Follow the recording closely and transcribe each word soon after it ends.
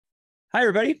Hi,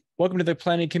 everybody. Welcome to the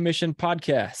Planning Commission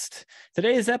podcast.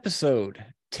 Today's episode,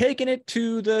 Taking It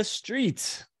to the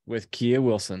Streets with Kea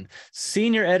Wilson,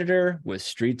 Senior Editor with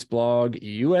Streetsblog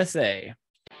USA.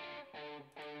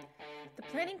 The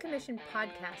Planning Commission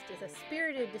podcast is a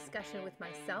spirited discussion with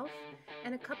myself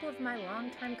and a couple of my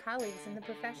longtime colleagues in the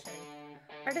profession.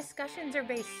 Our discussions are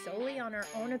based solely on our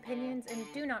own opinions and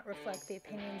do not reflect the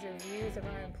opinions or views of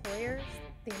our employers,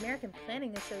 the American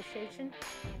Planning Association,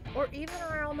 or even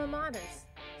our alma maters.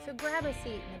 So grab a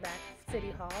seat in the back of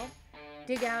City Hall,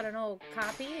 dig out an old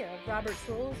copy of Robert's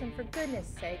Rules, and for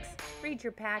goodness sakes, read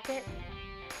your packet.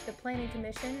 The Planning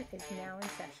Commission is now in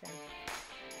session.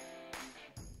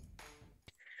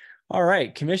 All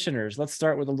right, commissioners, let's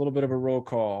start with a little bit of a roll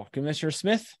call. Commissioner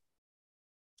Smith?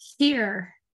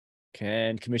 Here.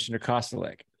 And Commissioner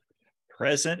Kostelek?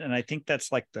 Present, and I think that's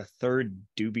like the third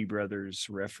Doobie Brothers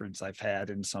reference I've had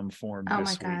in some form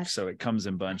this week, so it comes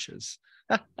in bunches.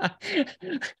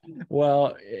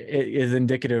 Well, it is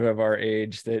indicative of our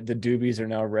age that the Doobies are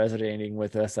now resonating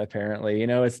with us, apparently. You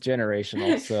know, it's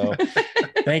generational, so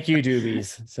thank you,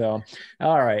 Doobies. So,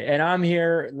 all right, and I'm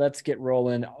here. Let's get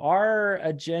rolling. Our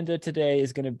agenda today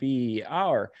is going to be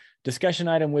our discussion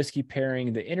item, whiskey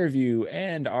pairing, the interview,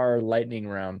 and our lightning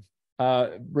round.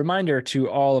 Reminder to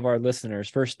all of our listeners,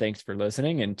 first, thanks for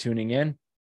listening and tuning in.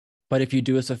 But if you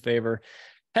do us a favor,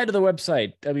 head to the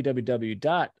website,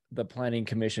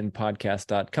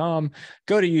 www.theplanningcommissionpodcast.com.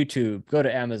 Go to YouTube, go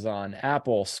to Amazon,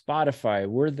 Apple, Spotify.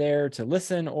 We're there to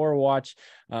listen or watch,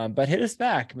 but hit us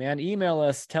back, man. Email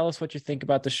us, tell us what you think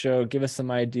about the show, give us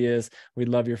some ideas. We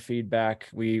love your feedback.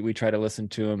 We try to listen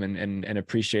to them and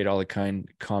appreciate all the kind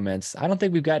comments. I don't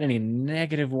think we've got any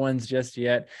negative ones just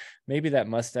yet. Maybe that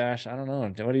mustache. I don't know.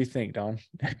 What do you think, Don?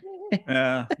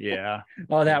 Yeah.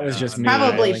 Oh, that was just me.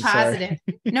 Probably positive.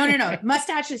 No.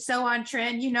 Mustache is so on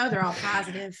trend. You know they're all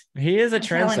positive. He is a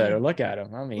trendsetter. Look at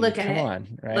him. I mean, look at come it.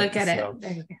 on. Right? Look at it.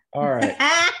 There you go. All right.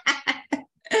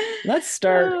 Let's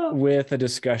start with a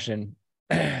discussion.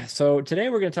 So today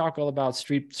we're going to talk all about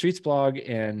Streetsblog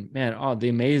and, man, all the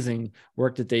amazing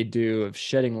work that they do of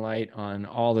shedding light on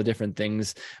all the different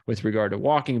things with regard to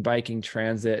walking, biking,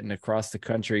 transit, and across the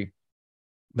country.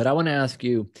 But I want to ask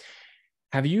you,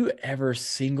 have you ever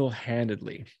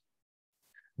single-handedly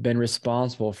been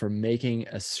responsible for making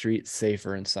a street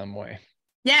safer in some way?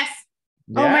 Yes.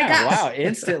 Yeah, oh my gosh. Wow.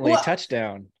 Instantly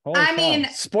touchdown. Holy cow.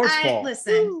 Sports ball.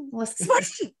 Listen,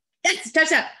 sports. That's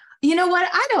touchdown. You know what?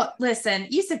 I don't listen.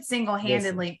 You said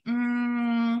single-handedly.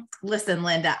 Listen,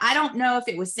 Linda, I don't know if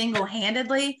it was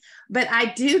single-handedly, but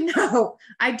I do know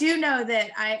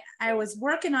that I was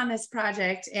working on this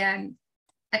project, and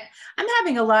I'm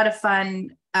having a lot of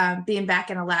fun being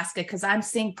back in Alaska because I'm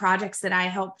seeing projects that I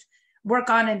helped work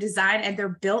on and design, and they're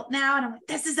built now. And I'm like,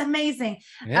 this is amazing.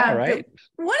 Yeah, right.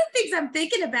 One of the things I'm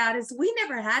thinking about is we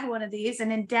never had one of these.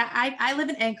 And I live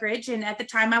in Anchorage. And at the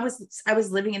time I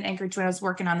was living in Anchorage when I was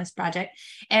working on this project.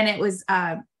 And it was,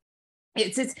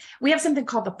 we have something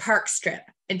called the Park Strip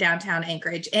in downtown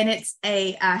Anchorage. And it's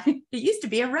it used to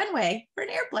be a runway for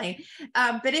an airplane.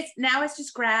 But it's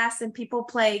just grass and people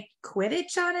play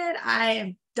Quidditch on it.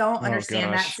 I don't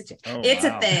understand that situation. It's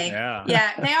a thing.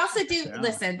 Yeah. They also do,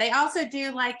 listen, they also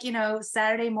do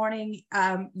Saturday morning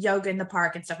yoga in the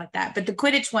park and stuff like that. But the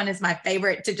Quidditch one is my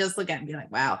favorite to just look at and be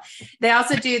like, wow. They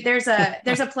also do, there's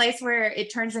a place where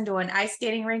it turns into an ice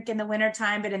skating rink in the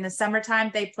wintertime, but in the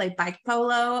summertime they play bike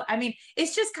polo. I mean,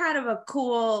 it's just kind of a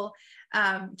cool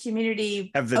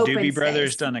community. Have the Doobie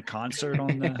Brothers done a concert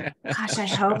on that? Gosh, I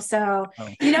hope so.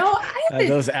 You know,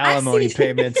 those alimony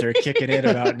payments are kicking in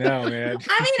about now, man.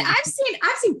 I mean,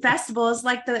 I've seen festivals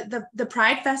like the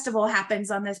Pride Festival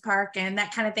happens on this park and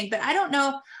that kind of thing, but I don't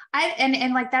know.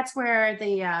 And like that's where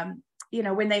the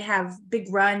when they have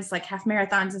big runs like half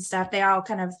marathons and stuff, they all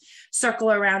kind of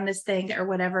circle around this thing or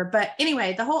whatever. But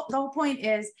anyway, the whole point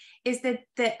is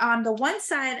that on the one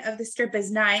side of the strip is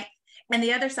 9th and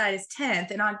the other side is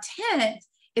 10th, and on 10th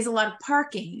is a lot of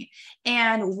parking.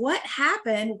 And what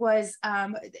happened was,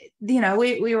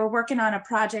 we were working on a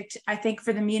project, I think,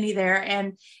 for the Muni there,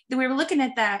 and we were looking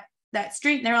at that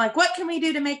street, and they were like, "What can we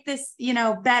do to make this,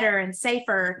 better and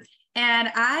safer?"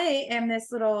 And I am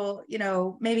this little,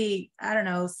 maybe, I don't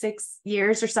know, 6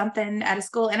 years or something out of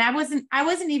school. And I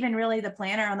wasn't even really the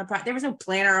planner on the project. There was no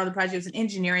planner on the project. It was an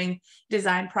engineering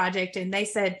design project. And they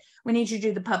said, we need you to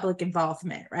do the public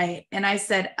involvement. Right. And I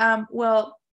said,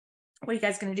 well, what are you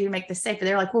guys going to do to make this safer?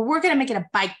 They're like, well, we're going to make it a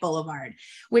bike boulevard,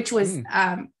 which was,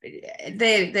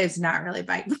 there's not really a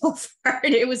bike boulevard.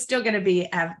 It was still going to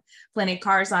have plenty of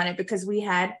cars on it because we're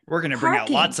going to bring out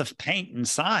lots of paint and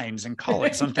signs and call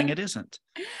it something it isn't.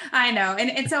 I know.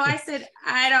 And so I said,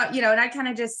 I don't,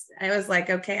 and I was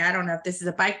like, okay, I don't know if this is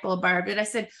a bike boulevard, but I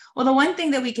said, well, the one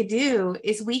thing that we could do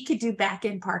is we could do back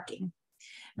end parking.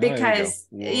 Because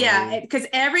because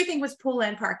everything was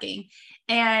pull-in parking,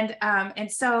 and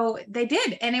so they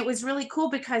did, and it was really cool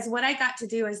because what I got to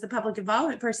do as the public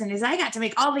involvement person is I got to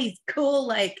make all these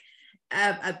cool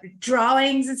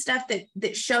drawings and stuff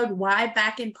that showed why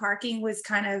back-in parking was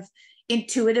kind of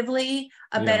intuitively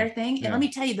a better thing. And let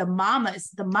me tell you, the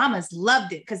mamas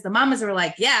loved it because the mamas were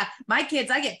like, yeah, my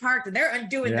kids, I get parked and they're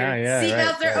undoing their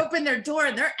seatbelts, they're opening their door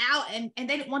and they're out, and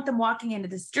they didn't want them walking into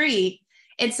the street.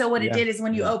 And so what it did is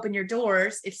when you open your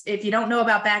doors, if you don't know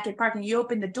about back-end parking, you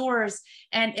open the doors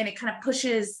and it kind of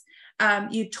pushes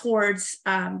you towards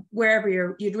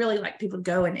wherever you'd really like people to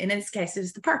go. And in this case, it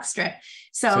was the park strip.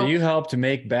 So you helped to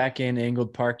make back-end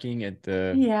angled parking at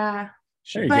the... Yeah.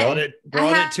 Sure, brought it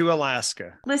to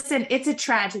Alaska. Listen, it's a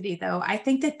tragedy though. I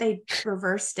think that they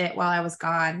reversed it while I was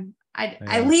gone.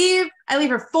 I leave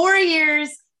for 4 years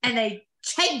and they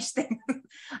change things.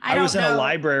 I was in a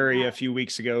library a few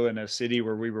weeks ago in a city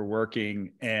where we were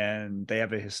working, and they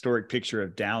have a historic picture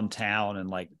of downtown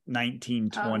and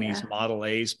 1920s Model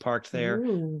A's parked there.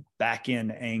 Back in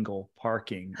angle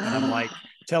parking. And I'm like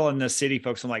telling the city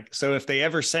folks, I'm like, so if they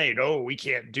ever say, oh, we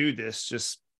can't do this,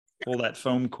 just pull that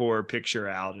foam core picture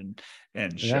out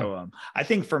and show them. I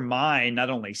think for mine, not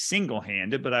only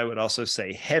single-handed, but I would also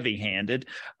say heavy-handed.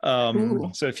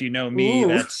 So if you know me,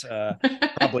 that's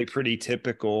probably pretty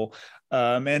typical.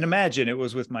 And imagine it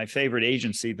was with my favorite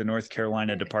agency, the North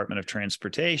Carolina Department of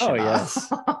Transportation. Oh,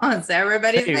 yes. It's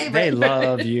everybody's favorite. They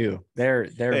love you. They're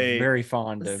very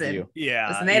fond of you. Yeah.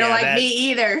 Listen, they don't like me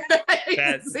either.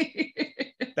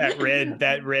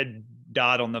 That red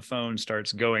dot on the phone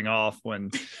starts going off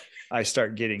when I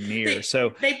start getting near.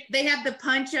 So they have the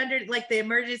punch under, the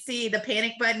emergency, the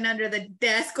panic button under the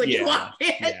desk when you walk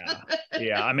in.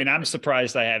 Yeah. I mean, I'm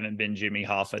surprised I haven't been Jimmy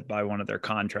Hoffa by one of their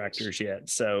contractors yet.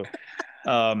 So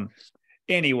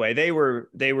anyway, they were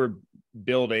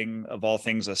building, of all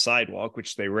things, a sidewalk,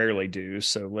 which they rarely do.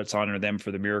 So let's honor them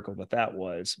for the miracle that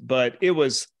was. But it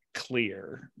was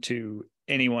clear to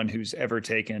anyone who's ever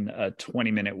taken a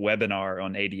 20-minute webinar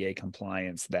on ADA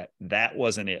compliance that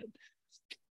wasn't it.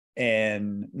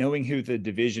 And knowing who the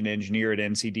division engineer at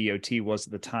NCDOT was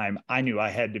at the time, I knew I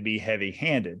had to be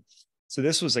heavy-handed. So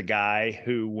this was a guy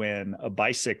who, when a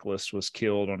bicyclist was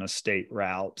killed on a state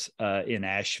route in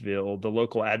Asheville, the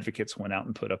local advocates went out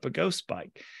and put up a ghost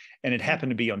bike. And it happened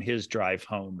to be on his drive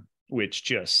home, which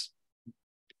just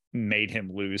made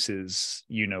him lose his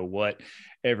you-know-what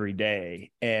every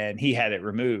day. And he had it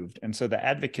removed. And so the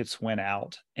advocates went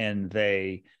out and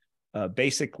they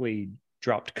basically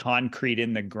dropped concrete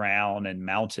in the ground and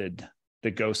mounted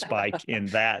the ghost bike in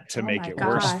that to make it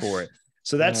worse for it.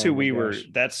 So that's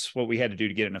that's what we had to do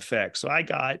to get an effect. So I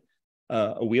got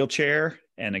a wheelchair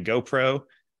and a GoPro,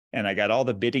 and I got all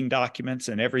the bidding documents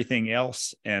and everything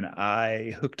else. And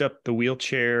I hooked up the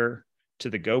wheelchair to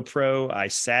the GoPro. I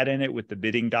sat in it with the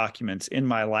bidding documents in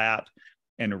my lap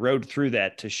and rode through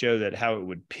that to show that how it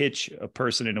would pitch a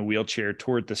person in a wheelchair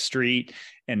toward the street,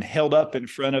 and held up in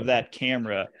front of that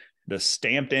camera the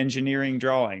stamped engineering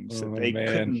drawings that they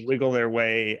couldn't wiggle their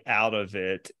way out of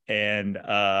it. And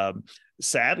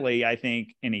sadly, I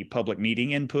think any public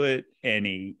meeting input,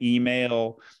 any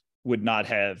email would not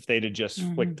have, they'd have just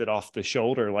flicked it off the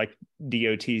shoulder like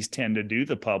DOTs tend to do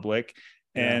the public.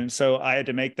 And so I had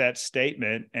to make that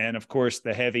statement. And of course,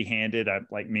 the heavy-handed,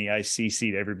 like me, I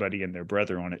CC'd everybody and their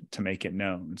brother on it to make it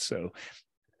known. So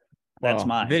that's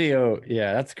mine. Video.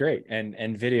 Yeah, that's great.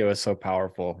 And video is so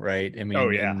powerful, right? I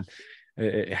mean,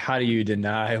 how do you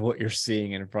deny what you're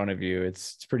seeing in front of you?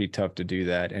 It's pretty tough to do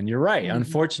that. And you're right.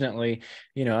 Unfortunately,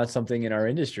 that's something in our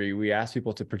industry. We ask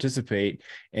people to participate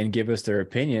and give us their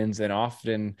opinions. And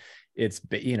often it's,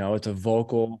 it's a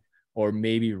vocal or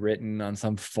maybe written on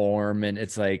some form. And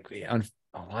it's like,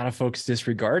 a lot of folks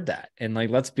disregard that. And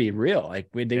let's be real.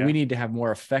 We need to have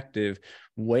more effective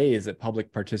ways at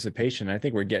public participation. I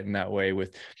think we're getting that way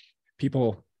with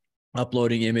people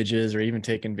uploading images or even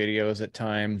taking videos at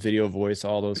times, video, voice,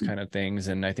 all those kind of things.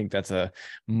 And I think that's a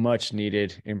much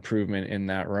needed improvement in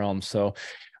that realm. So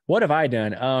what have I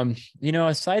done?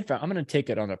 Aside from, I'm going to take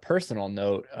it on a personal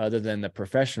note other than the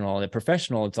professional. The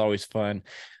professional, it's always fun.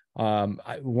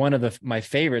 One of my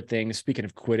favorite things, speaking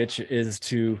of Quidditch, is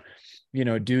to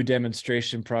do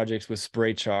demonstration projects with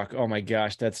spray chalk. Oh my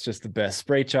gosh, that's just the best.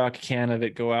 Spray chalk, can of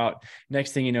it, go out.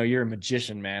 Next thing you know, you're a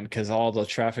magician, man, because all the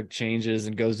traffic changes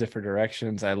and goes different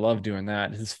directions. I love doing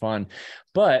that. It's fun.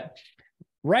 But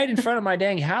right in front of my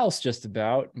dang house, just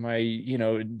about my,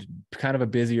 kind of a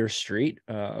busier street,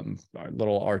 kind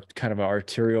of an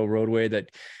arterial roadway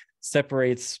that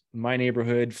separates my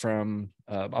neighborhood from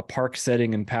a park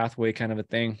setting and pathway kind of a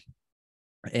thing.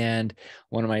 And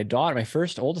when my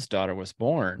first oldest daughter was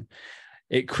born,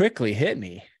 it quickly hit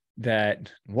me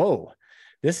that, whoa,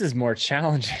 this is more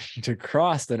challenging to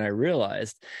cross than I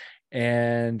realized.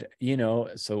 And,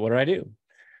 so what do?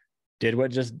 Did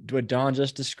what Dawn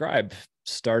just described.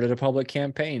 Started a public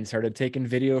campaign, started taking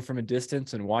video from a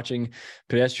distance and watching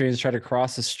pedestrians try to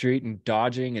cross the street and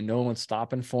dodging, and no one's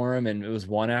stopping for them. And it was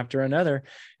one after another,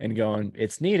 and going,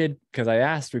 it's needed, because I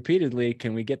asked repeatedly,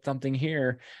 can we get something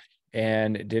here?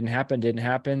 And it didn't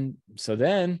happen. So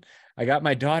then I got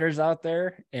my daughters out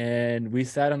there, and we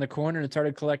sat on the corner and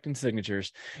started collecting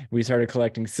signatures. We started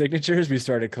collecting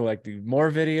more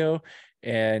video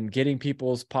and getting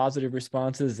people's positive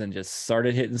responses, and just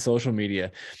started hitting social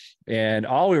media. And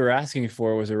all we were asking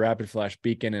for was a rapid flash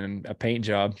beacon and a paint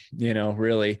job,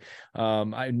 really.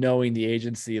 Knowing the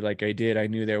agency like I did, I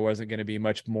knew there wasn't going to be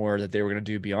much more that they were going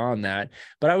to do beyond that.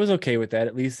 But I was okay with that.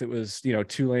 At least it was,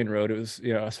 2-lane road. It was,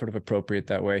 sort of appropriate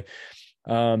that way.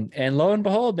 And lo and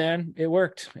behold, man, it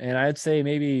worked. And I'd say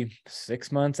maybe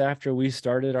 6 months after we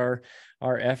started our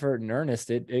effort in earnest,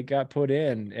 it got put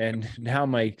in. And now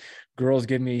my girls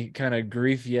give me kind of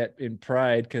grief yet in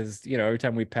pride, because every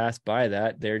time we pass by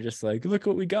that, they're just like, look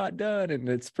what we got done. And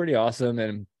it's pretty awesome.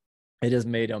 And it has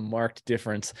made a marked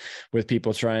difference with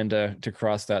people trying to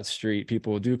cross that street.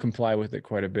 People do comply with it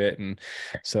quite a bit. And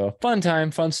so fun time,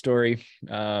 fun story.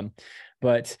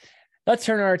 But let's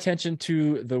turn our attention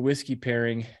to the whiskey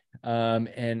pairing,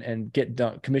 and get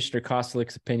Commissioner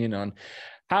Kostelik's opinion on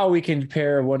how we can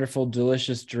pair a wonderful,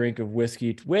 delicious drink of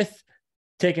whiskey with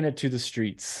taking it to the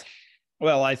streets.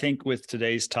 Well, I think with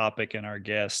today's topic and our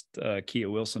guest, Kea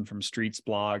Wilson from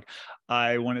Streetsblog,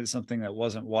 I wanted something that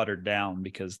wasn't watered down,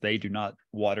 because they do not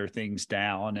water things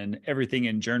down. And everything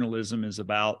in journalism is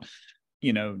about,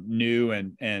 new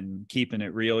and keeping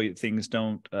it real. Things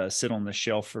don't sit on the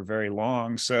shelf for very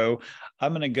long. So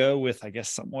I'm going to go with, I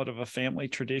guess, somewhat of a family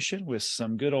tradition with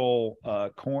some good old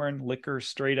corn liquor,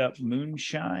 straight up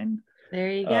moonshine.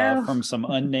 There you go. From some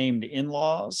unnamed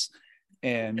in-laws.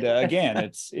 And again,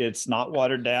 it's not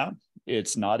watered down.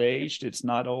 It's not aged. It's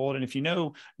not old. And if you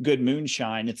know good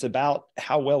moonshine, it's about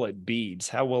how well it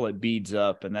beads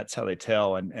up. And that's how they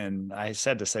tell. And I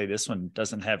said to say this one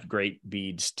doesn't have great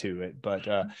beads to it, but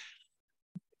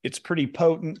it's pretty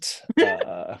potent.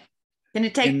 Can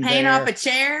it take paint off a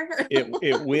chair?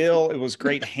 It will. It was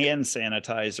great hand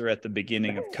sanitizer at the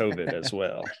beginning of COVID as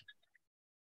well.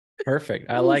 Perfect.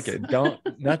 I like it.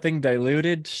 Nothing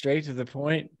diluted, straight to the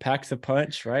point, packs a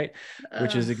punch, right?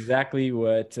 Which is exactly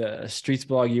what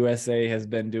Streetsblog USA has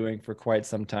been doing for quite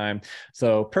some time.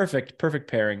 So perfect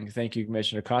pairing. Thank you,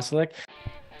 Commissioner Kostelik.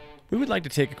 We would like to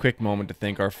take a quick moment to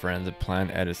thank our friends at Plan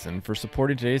Edison for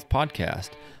supporting today's podcast.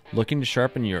 Looking to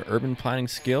sharpen your urban planning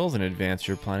skills and advance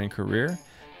your planning career?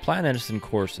 Plan Edison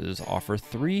courses offer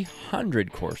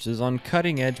 300 courses on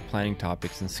cutting-edge planning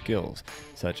topics and skills,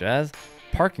 such as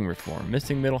parking reform,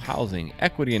 missing middle housing,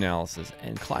 equity analysis,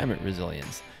 and climate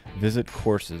resilience. Visit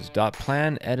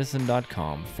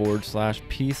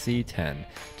courses.planedison.com/PC10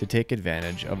 to take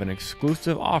advantage of an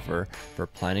exclusive offer for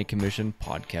Planning Commission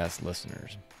podcast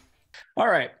listeners. All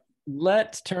right,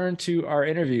 let's turn to our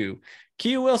interview.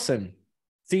 Kea Wilson,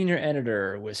 Senior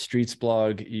Editor with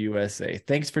Streetsblog USA.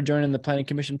 Thanks for joining the Planning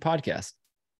Commission podcast.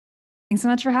 Thanks so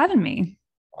much for having me.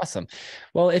 Awesome.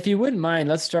 Well, if you wouldn't mind,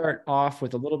 let's start off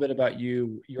with a little bit about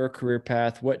you, your career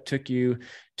path, what took you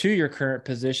to your current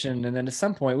position. And then at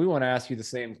some point, we want to ask you the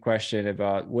same question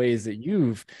about ways that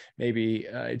you've maybe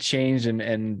changed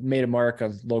and made a mark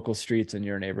on local streets in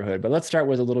your neighborhood. But let's start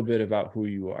with a little bit about who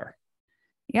you are.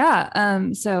 Yeah.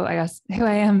 So I guess who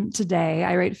I am today,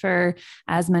 I write for,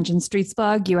 as mentioned,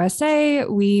 Streetsblog USA.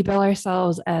 We bill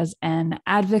ourselves as an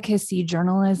advocacy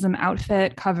journalism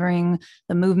outfit covering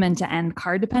the movement to end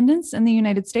car dependence in the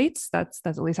United States. That's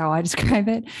at least how I describe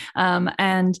it.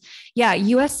 And yeah,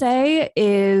 USA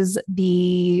is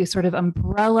the sort of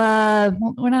umbrella.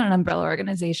 Well, we're not an umbrella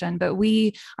organization, but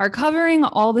we are covering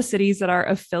all the cities that our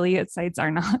affiliate sites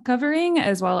are not covering,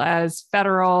 as well as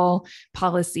federal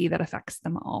policy that affects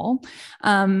them all.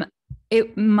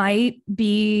 It might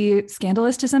be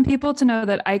scandalous to some people to know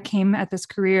that I came at this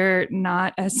career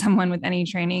not as someone with any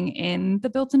training in the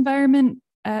built environment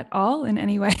at all in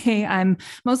any way. I'm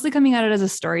mostly coming at it as a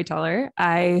storyteller.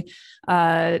 I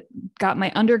got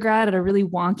my undergrad at a really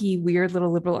wonky, weird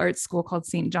little liberal arts school called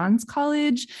St. John's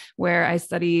College, where I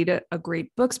studied a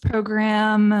great books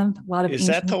program. A lot of Is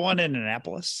that the one in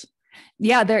Annapolis?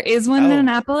 Yeah, there is one in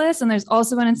Annapolis, and there's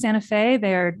also one in Santa Fe.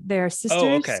 They're sisters.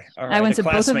 Oh, okay. All right. I went to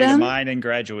both of them. Mine in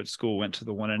graduate school went to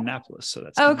the one in Annapolis, so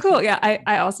that's cool. Cool. Yeah,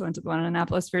 I also went to the one in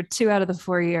Annapolis for 2 out of the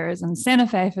 4 years, and Santa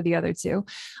Fe for the other 2.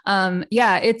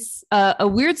 Yeah, it's a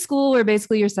weird school where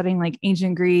basically you're studying like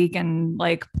ancient Greek and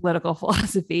like political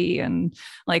philosophy and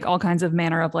like all kinds of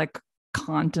manner of like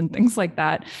Kant and things like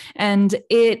that, and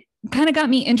it kind of got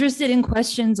me interested in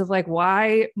questions of like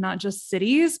why not just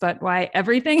cities, but why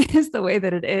everything is the way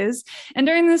that it is. And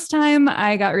during this time,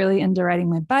 I got really into riding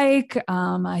my bike.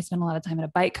 I spent a lot of time at a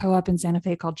bike co-op in Santa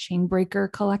Fe called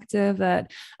Chainbreaker Collective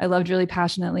that I loved really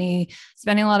passionately,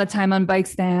 spending a lot of time on bike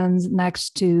stands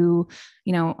next to,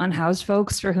 you know, unhoused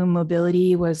folks for whom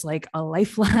mobility was like a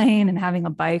lifeline and having a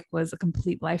bike was a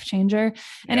complete life changer.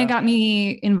 And it got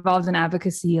me involved in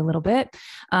advocacy a little bit.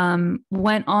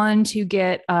 Went on to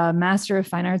get a Master of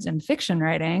Fine Arts in Fiction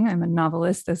Writing. I'm a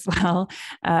novelist as well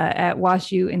at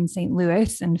WashU in St.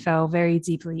 Louis, and fell very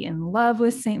deeply in love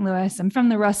with St. Louis. I'm from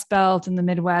the Rust Belt in the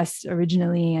Midwest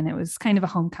originally, and it was kind of a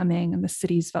homecoming, and the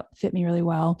cities fit me really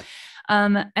well.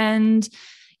 And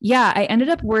yeah, I ended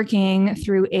up working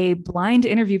through a blind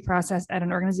interview process at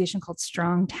an organization called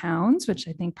Strong Towns, which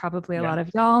I think probably a lot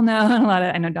of y'all know, and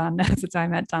I know Don knows. That's how I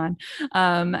met Don.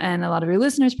 And a lot of your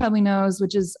listeners probably knows,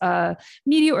 which is a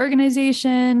media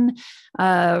organization,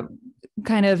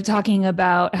 kind of talking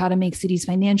about how to make cities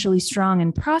financially strong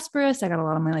and prosperous. I got a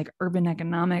lot of my like urban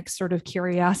economics sort of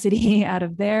curiosity out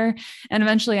of there, and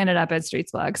eventually ended up at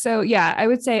Streetsblog. So yeah, I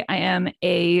would say I am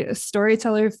a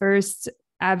storyteller first,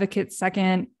 advocate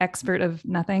second, expert of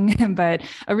nothing, but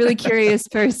a really curious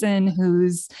person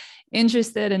who's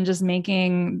interested in just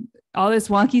making all this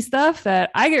wonky stuff that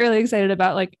I get really excited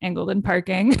about, like angled and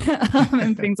parking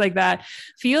and things like that,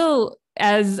 feel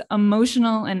as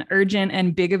emotional and urgent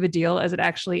and big of a deal as it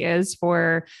actually is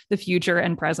for the future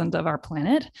and present of our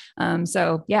planet.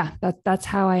 So yeah, that's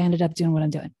how I ended up doing what I'm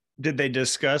doing. Did they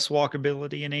discuss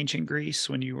walkability in ancient Greece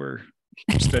when you were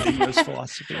studying those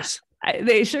philosophies?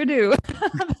 They sure do.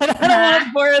 But I don't want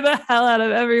to bore the hell out of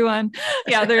everyone.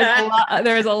 Yeah,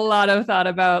 there's a lot of thought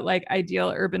about like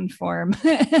ideal urban form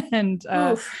and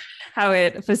how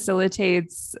it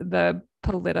facilitates the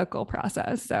political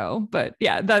process. So, but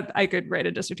yeah, that I could write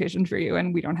a dissertation for you,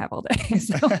 and we don't have all day.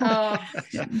 So,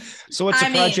 so what's a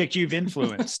project you've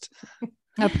influenced?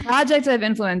 A project I've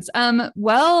influenced.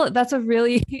 Well, that's a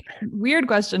really weird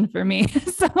question for me,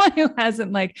 someone who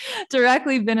hasn't like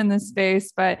directly been in this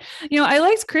space, but you know, I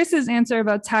liked Chris's answer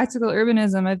about tactical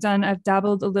urbanism. I've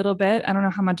dabbled a little bit. I don't know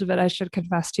how much of it I should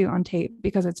confess to on tape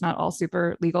because it's not all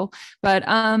super legal, but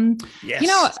yes. You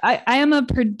know, I am a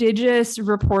prodigious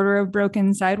reporter of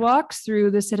broken sidewalks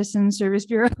through the Citizen Service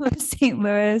Bureau of St.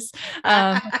 Louis.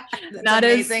 Not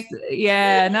amazing.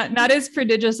 Not as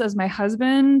prodigious as my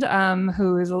husband,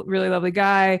 who is a really lovely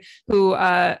guy who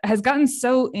has gotten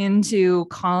so into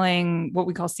calling what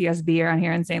we call CSB around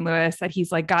here in St. Louis that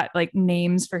he's like got like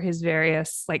names for his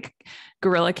various like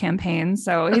guerrilla campaigns.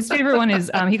 So his favorite one is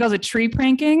he calls it tree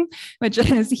pranking, which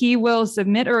is he will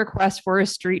submit a request for a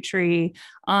street tree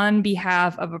on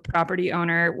behalf of a property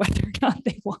owner, whether or not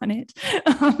they want it,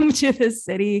 to the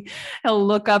city. He'll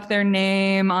look up their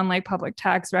name on like public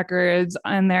tax records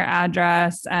and their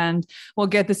address, and we'll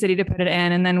get the city to put it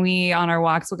in. And then we, on our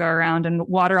walks, will go around and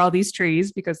water all these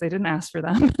trees because they didn't ask for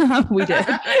them. We did.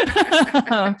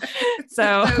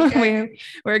 So okay.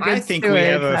 we're good. I think we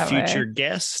have a future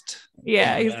guest.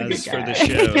 Yeah, he's a good guy. For the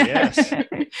show. Yes.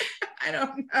 I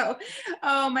don't know.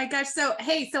 Oh my gosh. So,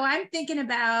 hey, so I'm thinking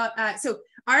about, so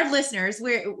our listeners,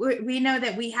 we know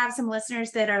that we have some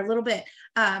listeners that are a little bit,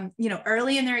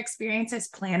 early in their experience as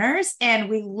planners. And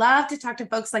we love to talk to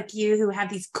folks like you who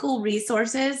have these cool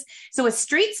resources. So with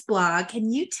Streetsblog,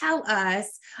 can you tell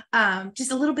us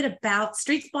just a little bit about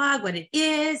Streetsblog, what it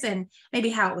is, and maybe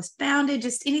how it was founded,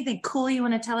 just anything cool you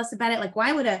want to tell us about it? Like,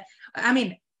 why would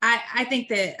I think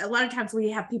that a lot of times we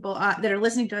have people that are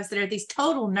listening to us that are these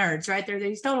total nerds, right? They're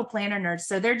these total planner nerds.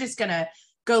 So they're just going to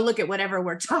go look at whatever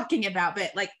we're talking about.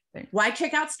 But like, why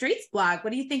check out Streetsblog?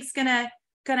 What do you think's going to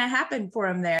happen for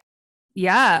them there?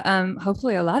 Yeah,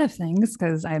 hopefully a lot of things,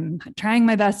 because I'm trying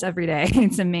my best every day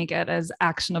to make it as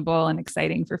actionable and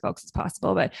exciting for folks as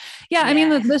possible. But yeah, I mean,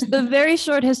 the very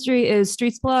short history is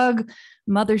Streetsblog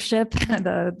mothership,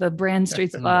 the brand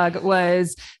Streetsblog,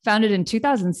 was founded in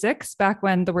 2006, back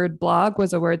when the word blog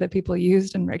was a word that people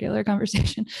used in regular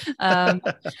conversation,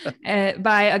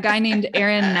 by a guy named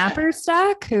Aaron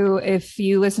Napperstack, who, if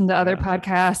you listen to other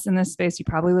podcasts in this space, you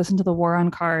probably listen to the War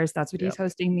on Cars. That's what he's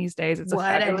hosting these days. It's a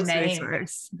fabulous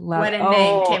resource. What a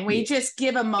name. Can we just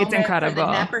give a moment for the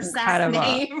Napperstack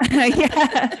name?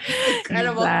 Yeah,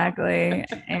 incredible. Exactly.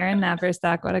 Aaron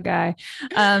Napperstack, what a guy.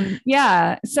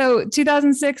 So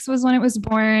 2006 was when it was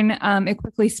born. It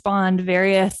quickly spawned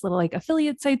various little like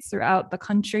affiliate sites throughout the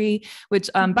country, which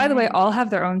by the way, all have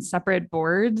their own separate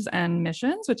boards and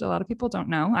missions, which a lot of people don't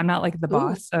know. I'm not like the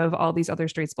boss of all these other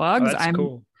Streets blogs. That's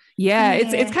cool. Yeah,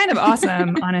 it's kind of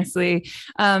awesome, honestly.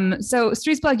 So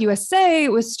Streetsblog USA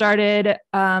was started,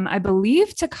 I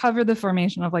believe, to cover the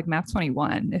formation of like Map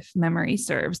 21, if memory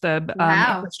serves, the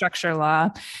infrastructure law.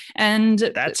 And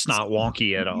that's not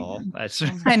wonky at all. That's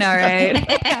I know, right?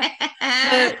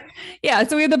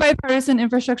 So we have the bipartisan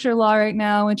infrastructure law right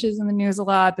now, which is in the news a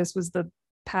lot. This was the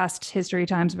past History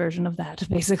Times version of that,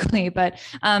 basically. But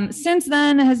since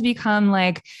then has become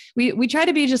like, we try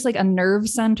to be just like a nerve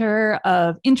center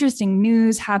of interesting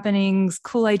news, happenings,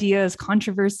 cool ideas,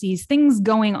 controversies, things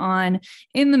going on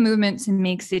in the movement to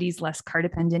make cities less car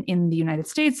dependent in the United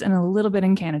States and a little bit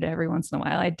in Canada every once in a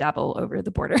while. I dabble over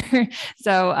the border.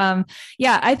 So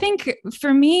I think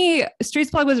for me,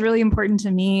 Streetsblog was really important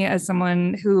to me as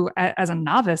someone who, as a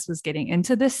novice, was getting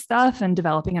into this stuff and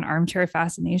developing an armchair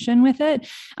fascination with it.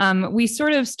 We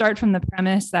sort of start from the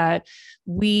premise that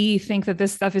we think that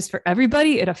this stuff is for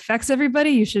everybody. It affects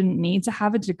everybody. You shouldn't need to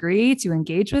have a degree to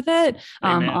engage with it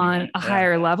on a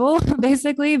higher level,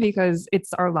 basically, because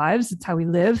it's our lives. It's how we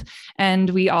live.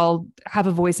 And we all have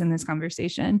a voice in this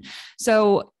conversation.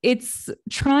 So it's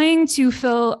trying to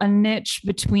fill a niche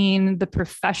between the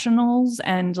professionals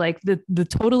and like the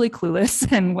totally clueless.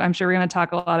 And I'm sure we're going to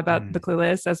talk a lot about the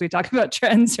clueless as we talk about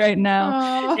trends right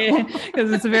now,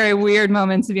 because it's a very weird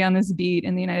moment to be on this beat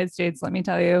in the United States, let me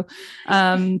tell you.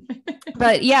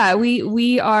 But yeah,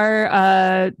 we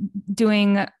are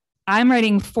I'm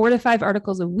writing 4 to 5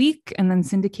 articles a week and then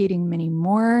syndicating many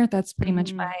more. That's pretty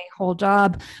much my whole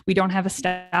job. We don't have a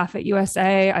staff at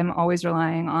USA. I'm always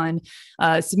relying on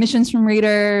submissions from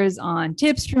readers, on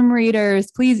tips from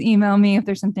readers. Please email me if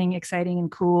there's something exciting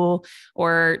and cool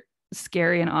or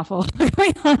scary and awful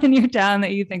going on in your town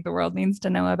that you think the world needs to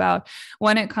know about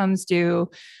when it comes to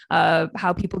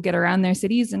how people get around their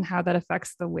cities and how that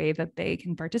affects the way that they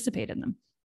can participate in them.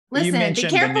 Listen, be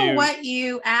careful what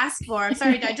you ask for. I'm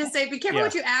sorry, I just say be careful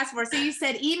what you ask for. So you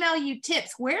said email you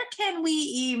tips. Where can we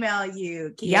email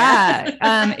you, Kea?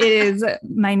 It is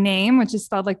my name, which is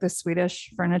spelled like the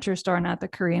Swedish furniture store, not the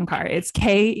Korean car. It's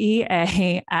Kea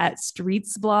at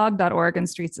streetsblog.org, and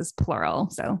streets is plural.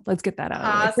 So let's get that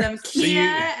out. Awesome. Kea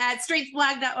at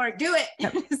streetsblog.org. Do it.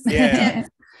 Yeah.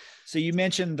 So you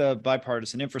mentioned the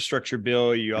bipartisan infrastructure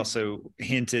bill. You also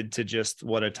hinted to just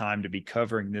what a time to be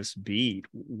covering this beat.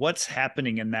 What's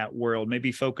happening in that world?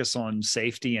 Maybe focus on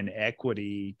safety and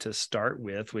equity to start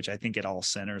with, which I think it all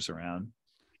centers around.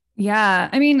 Yeah.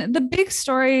 I mean, the big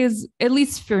stories, at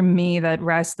least for me, that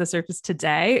rise to the surface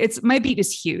today, my beat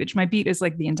is huge. My beat is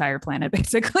like the entire planet,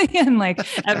 basically, and like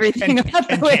everything about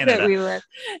the way Canada. That we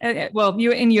live. Well,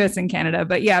 in US and Canada,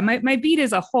 but yeah, my beat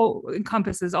is a whole,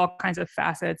 encompasses all kinds of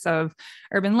facets of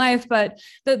urban life. But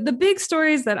the big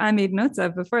stories that I made notes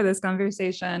of before this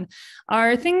conversation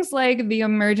are things like the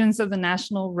emergence of the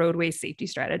National Roadway Safety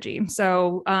Strategy.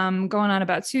 So going on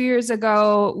about 2 years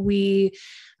ago, we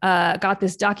got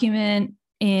this document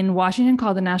in Washington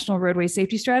called the National Roadway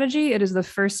Safety Strategy. It is the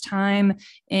first time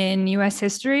in US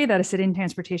history that a sitting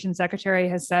transportation secretary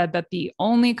has said that the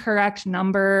only correct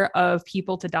number of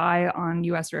people to die on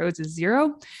US roads is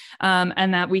 0.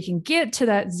 And that we can get to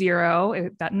that 0,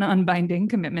 that non-binding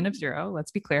commitment of 0,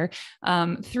 let's be clear,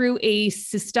 through a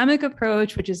systemic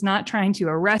approach, which is not trying to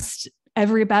arrest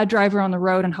every bad driver on the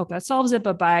road and hope that solves it,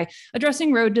 but by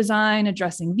addressing road design,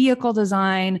 addressing vehicle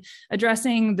design,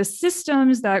 addressing the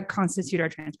systems that constitute our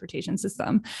transportation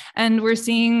system. And we're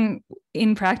seeing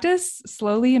in practice,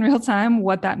 slowly in real time,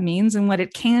 what that means and what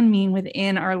it can mean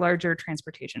within our larger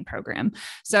transportation program.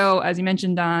 So as you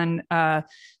mentioned, Don,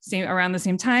 around the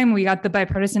same time, we got the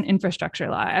bipartisan infrastructure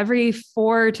law. Every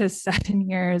 4 to 7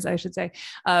 years, I should say,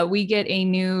 we get a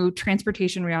new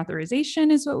transportation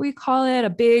reauthorization is what we call it, a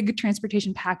big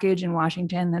transportation package in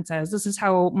Washington that says, this is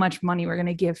how much money we're going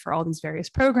to give for all these various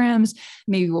programs.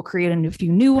 Maybe we'll create a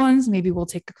few new ones. Maybe we'll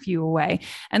take a few away.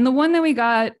 And the one that we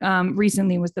got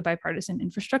recently was the bipartisan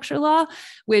infrastructure law,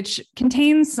 which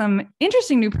contains some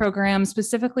interesting new programs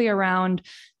specifically around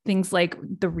things like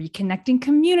the Reconnecting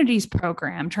Communities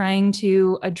program, trying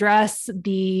to address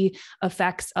the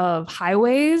effects of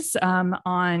highways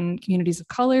on communities of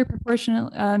color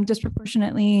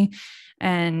disproportionately,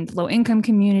 and low-income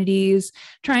communities,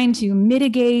 trying to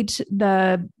mitigate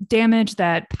the damage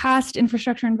that past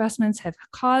infrastructure investments have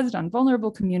caused on vulnerable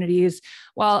communities,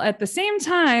 while at the same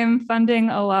time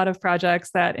funding a lot of projects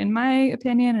that, in my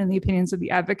opinion, and the opinions of the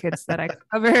advocates that I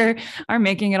cover, are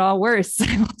making it all worse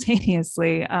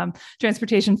simultaneously.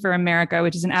 Transportation for America,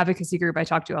 which is an advocacy group I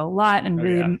talk to a lot and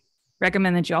really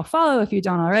recommend that you all follow if you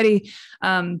don't already,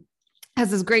 has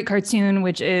this great cartoon,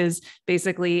 which is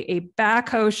basically a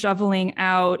backhoe shoveling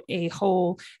out a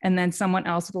hole, and then someone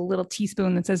else with a little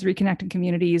teaspoon that says Reconnecting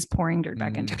Communities pouring dirt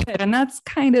back into it. And that's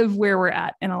kind of where we're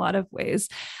at in a lot of ways.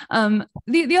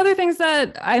 The other things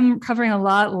that I'm covering a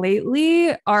lot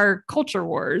lately are culture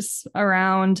wars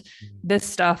around this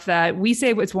stuff that we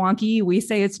say it's wonky, we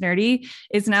say it's nerdy,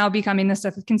 is now becoming the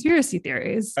stuff of conspiracy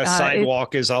theories. A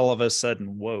sidewalk is all of a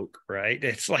sudden woke, right?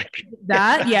 It's like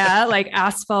that, like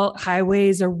asphalt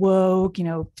highways are woke,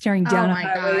 tearing down a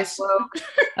highway is woke.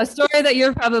 A story that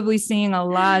you're probably seeing a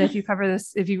lot if you cover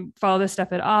this, if you follow this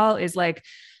stuff at all, is like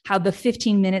how the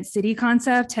 15-minute city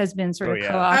concept has been sort of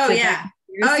co-opted.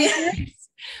 I hear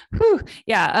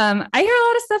a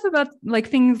lot of stuff about like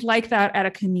things like that at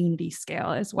a community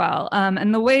scale as well.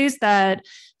 And the ways that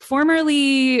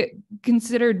formerly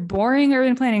considered boring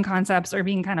urban planning concepts are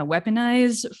being kind of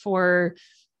weaponized for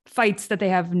fights that they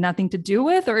have nothing to do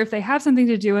with, or if they have something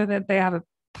to do with it, they have a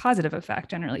positive effect,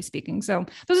 generally speaking. So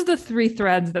those are the three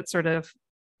threads that sort of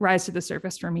rise to the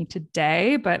surface for me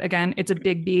today. But again, it's a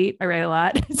big beat. I write a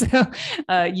lot. So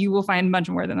you will find much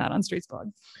more than that on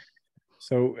Streetsblog.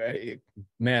 So,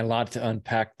 man, a lot to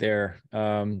unpack there.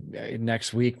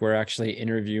 Next week, we're actually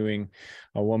interviewing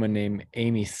a woman named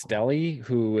Amy Stelly,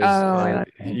 who is,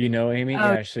 Amy?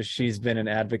 Yeah, so she's been an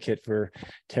advocate for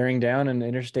tearing down an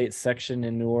interstate section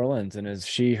in New Orleans. And as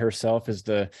she herself is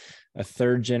a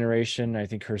third generation, I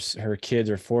think her kids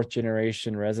are fourth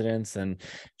generation residents, and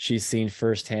she's seen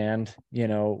firsthand,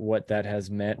 what that has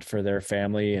meant for their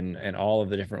family and all of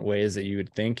the different ways that you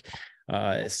would think.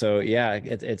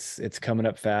 It's coming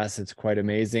up fast. It's quite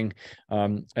amazing.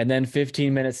 And then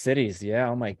 15-minute cities. Yeah.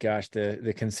 Oh my gosh.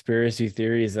 The conspiracy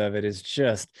theories of it is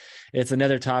it's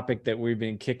another topic that we've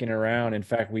been kicking around. In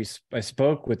fact, I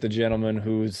spoke with the gentleman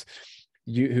whose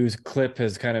clip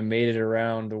has kind of made it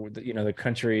around the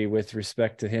country with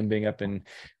respect to him being up in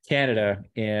Canada.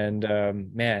 And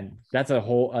man, that's a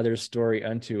whole other story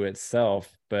unto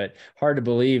itself, but hard to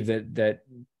believe that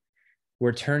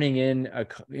we're turning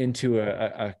into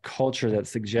a culture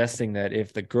that's suggesting that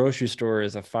if the grocery store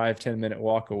is a 5-10 minute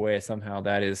walk away, somehow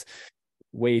that is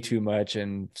way too much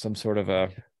and some sort of a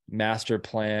master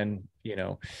plan,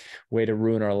 way to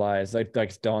ruin our lives. Like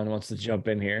Dawn wants to jump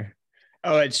in here.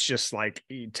 Oh, it's just like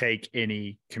you take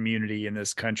any community in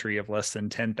this country of less than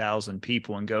 10,000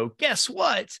 people and go, guess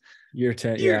what? You're a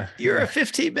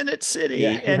 15-minute city.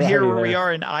 And here we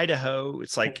are in Idaho.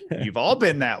 It's like, you've all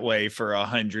been that way for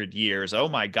 100 years. Oh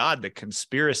my God, the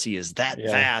conspiracy is that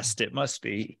vast. It must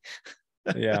be.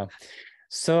 Yeah.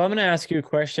 So I'm going to ask you a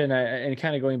question, and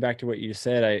kind of going back to what you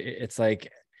said, it's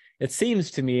like, it seems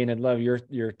to me, and I'd love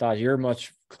your thoughts. You're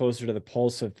much closer to the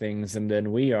pulse of things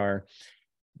than we are.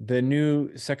 The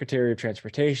new Secretary of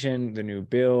Transportation, the new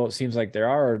bill, it seems like there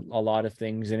are a lot of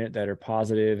things in it that are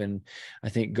positive, and I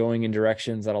think going in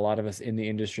directions that a lot of us in the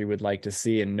industry would like to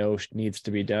see and know needs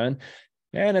to be done.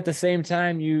 And at the same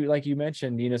time, like you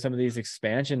mentioned, some of these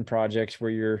expansion projects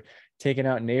where you're taking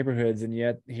out neighborhoods, and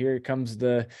yet here comes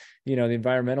the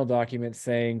environmental document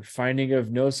saying finding of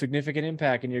no significant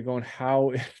impact, and you're going, how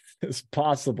is this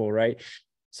possible, right?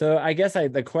 So I guess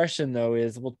the question though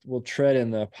is, we'll tread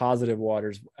in the positive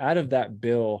waters. Out of that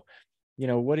bill,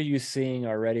 what are you seeing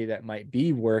already that might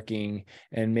be working,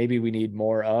 and maybe we need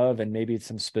more of, and maybe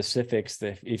some specifics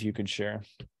that if you could share?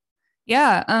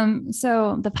 Yeah.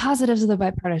 So the positives of the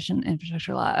bipartisan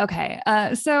infrastructure law. Okay.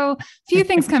 So a few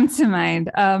things come to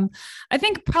mind. I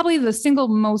think probably the single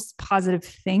most positive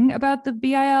thing about the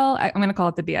BIL, I'm going to call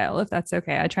it the BIL, if that's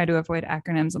okay. I try to avoid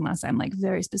acronyms unless I'm like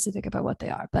very specific about what they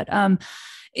are, but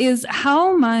is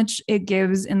how much it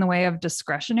gives in the way of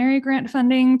discretionary grant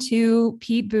funding to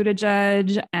Pete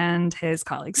Buttigieg and his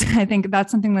colleagues. I think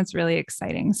that's something that's really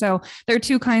exciting. So there are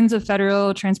two kinds of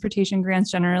federal transportation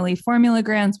grants, generally formula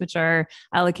grants, which are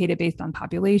allocated based on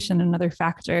population and other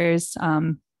factors,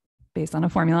 based on a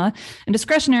formula, and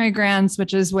discretionary grants,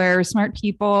 which is where smart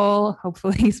people,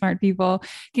 hopefully smart people,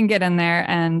 can get in there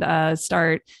and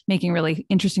start making really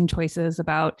interesting choices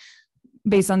about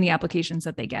based on the applications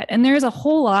that they get. And there's a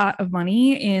whole lot of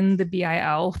money in the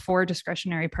BIL for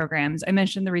discretionary programs. I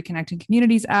mentioned the Reconnecting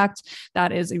Communities Act.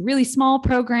 That is a really small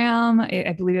program.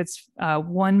 I believe it's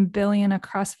 $1 billion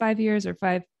across 5 years, or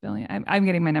 $5 billion. I'm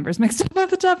getting my numbers mixed up off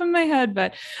the top of my head,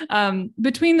 but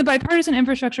between the bipartisan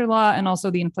infrastructure law and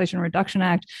also the Inflation Reduction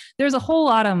Act, there's a whole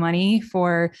lot of money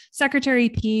for Secretary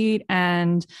Pete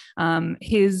and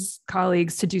his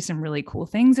colleagues to do some really cool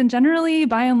things. And generally,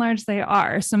 by and large, they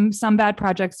are. Some bad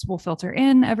projects will filter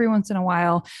in every once in a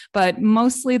while, but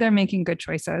mostly they're making good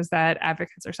choices that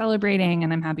advocates are celebrating,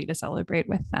 and I'm happy to celebrate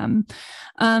with them.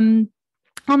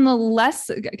 On the less,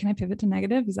 can I pivot to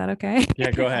negative? Is that okay? Yeah,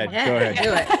 go ahead. Yeah, Go ahead.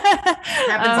 do it.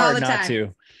 Happens all the Hard not time.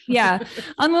 to. Yeah.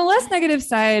 On the less negative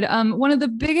side, one of the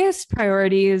biggest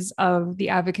priorities of the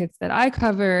advocates that I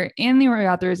cover in the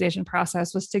reauthorization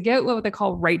process was to get what they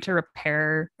call right to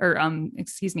repair, or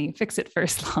fix it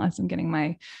first laws. I'm getting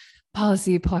my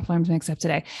policy platforms mixed up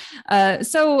today.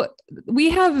 So we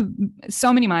have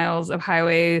so many miles of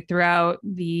highway throughout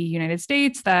the United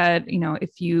States that,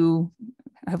 if you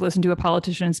have listened to a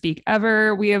politician speak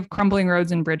ever, we have crumbling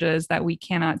roads and bridges that we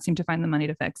cannot seem to find the money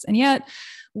to fix. And yet,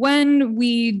 when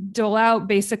we dole out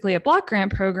basically a block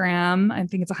grant program, I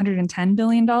think it's $110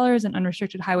 billion in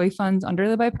unrestricted highway funds under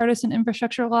the bipartisan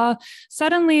infrastructure law,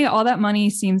 suddenly all that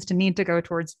money seems to need to go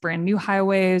towards brand new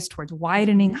highways, towards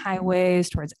widening highways,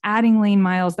 towards adding lane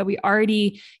miles that we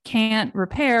already can't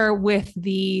repair with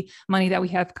the money that we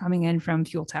have coming in from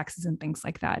fuel taxes and things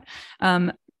like that.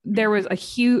 There was a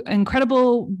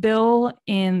incredible bill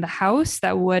in the House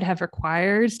that would have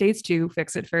required states to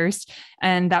fix it first.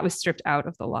 And that was stripped out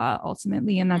of the law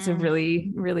ultimately. And that's a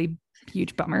really, really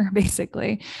huge bummer,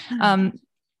 basically.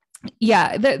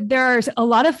 There are a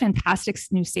lot of fantastic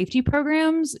new safety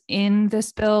programs in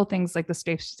this bill, things like the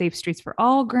Safe Streets for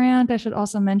All grant, I should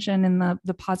also mention in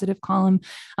the positive column,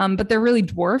 but they're really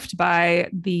dwarfed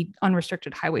by the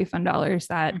unrestricted highway fund dollars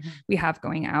that we have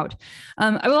going out.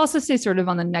 I will also say, sort of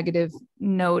on the negative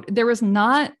note, there was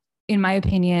not, in my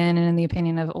opinion, and in the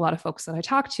opinion of a lot of folks that I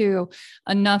talk to,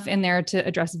 enough in there to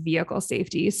address vehicle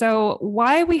safety. So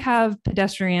why we have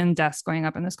pedestrian deaths going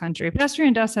up in this country?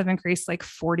 Pedestrian deaths have increased like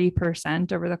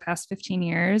 40% over the past 15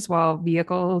 years, while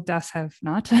vehicle deaths have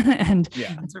not. And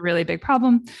that's a really big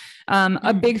problem.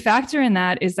 A big factor in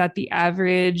that is that the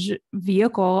average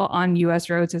vehicle on US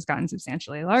roads has gotten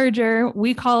substantially larger.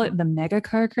 We call it the mega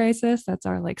car crisis. That's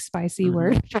our spicy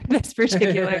word for this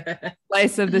particular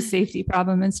slice of the safety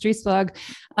problem in Streetsblog.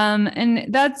 And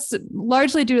that's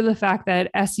largely due to the fact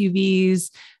that SUVs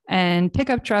and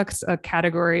pickup trucks, a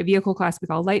vehicle class we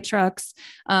call light trucks,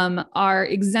 are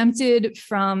exempted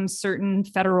from certain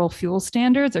federal fuel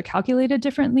standards or calculated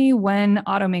differently when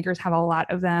automakers have a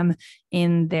lot of them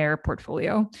in their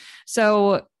portfolio.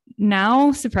 So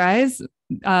now, surprise,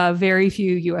 very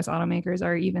few U.S. automakers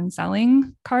are even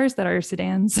selling cars that are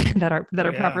sedans that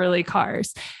are properly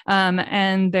cars.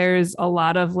 And there's a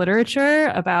lot of literature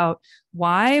about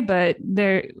why, but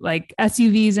they're like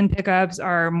SUVs and pickups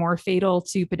are more fatal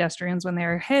to pedestrians when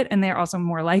they're hit, and they're also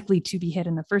more likely to be hit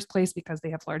in the first place because they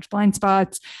have large blind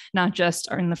spots, not just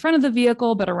in the front of the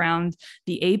vehicle, but around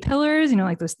the A-pillars,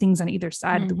 like those things on either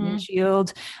side of the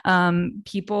windshield.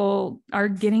 People are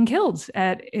getting killed,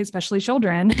 especially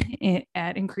children,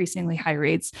 at increasingly high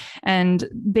rates. And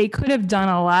they could have done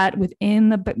a lot within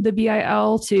the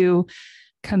BIL to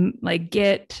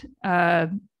get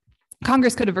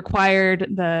Congress could have required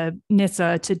the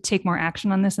NHTSA to take more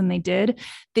action on this, and they did.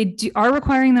 They are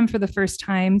requiring them for the first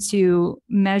time to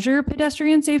measure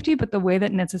pedestrian safety, but the way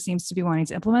that NHTSA seems to be wanting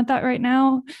to implement that right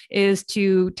now is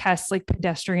to test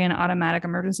pedestrian automatic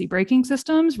emergency braking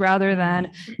systems rather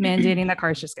than mandating that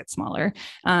cars just get smaller.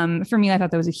 For me, I thought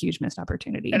that was a huge missed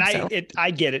opportunity. And I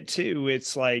get it too.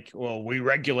 It's like, well, we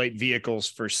regulate vehicles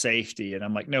for safety. And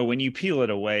I'm like, no, when you peel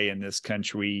it away in this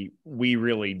country, we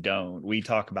really don't. We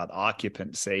talk about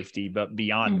occupant safety, but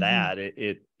beyond that,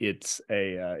 it's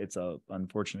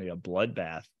unfortunately a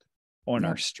bloodbath on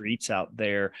our streets out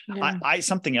there.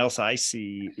 Something else I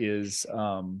see is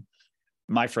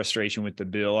my frustration with the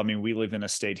bill. I mean, we live in a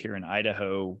state here in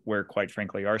Idaho where, quite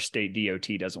frankly, our state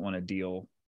DOT doesn't want to deal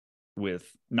with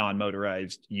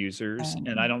non-motorized users.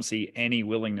 And I don't see any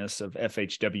willingness of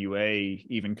FHWA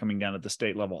even coming down at the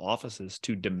state level offices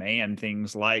to demand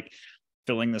things like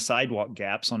filling the sidewalk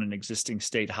gaps on an existing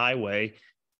state highway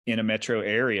in a metro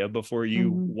area before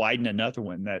you widen another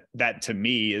one. That to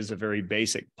me is a very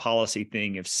basic policy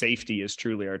thing if safety is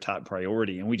truly our top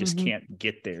priority, and we just can't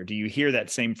get there. Do you hear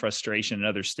that same frustration in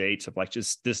other states of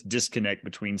just this disconnect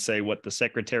between, say, what the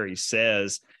secretary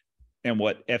says and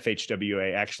what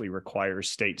FHWA actually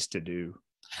requires states to do?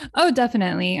 Oh,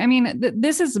 definitely. I mean,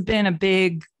 this has been a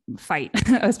big fight,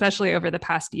 especially over the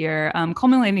past year,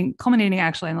 culminating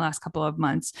actually in the last couple of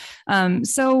months.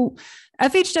 So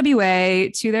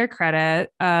FHWA, to their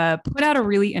credit, put out a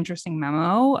really interesting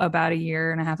memo about a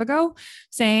year and a half ago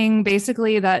saying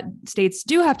basically that states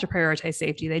do have to prioritize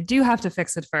safety. They do have to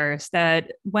fix it first,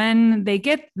 that when they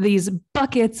get these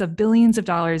buckets of billions of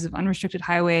dollars of unrestricted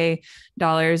highway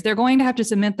dollars, they're going to have to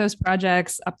submit those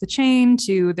projects up the chain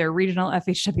to their regional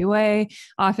FHWA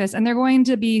office, and they're going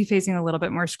to be facing a little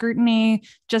bit more scrutiny.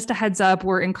 Just a heads up,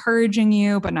 we're encouraging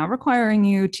you, but not requiring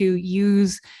you to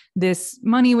use this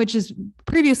money, which is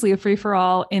previously a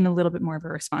free-for-all, in a little bit more of a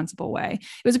responsible way.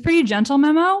 It was a pretty gentle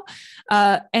memo,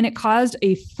 and it caused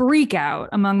a freak out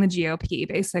among the GOP,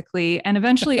 basically, and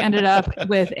eventually ended up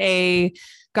with a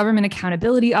Government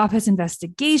Accountability Office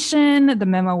investigation. The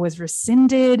memo was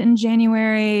rescinded in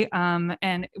January.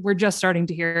 And we're just starting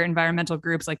to hear environmental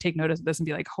groups like take notice of this and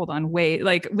be like, hold on, wait,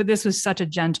 like this was such a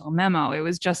gentle memo. It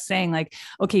was just saying like,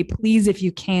 okay, please, if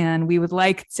you can, we would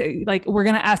like to, like, we're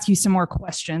going to ask you some more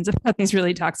questions about these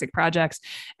really toxic projects.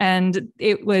 And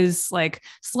it was like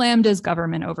slammed as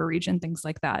government overreach and things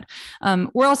like that.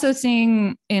 We're also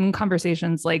seeing in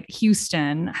conversations like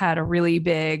Houston had a really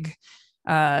big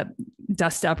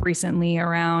dust up recently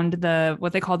around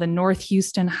what they call the North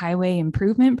Houston Highway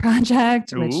Improvement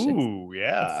Project. Which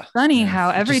it's funny how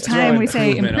every Just time we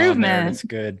say improvement improvement, it's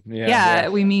good.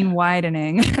 We mean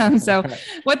widening. So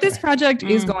what this project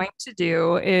is going to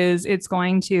do is it's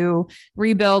going to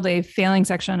rebuild a failing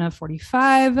section of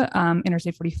 45,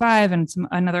 Interstate 45, and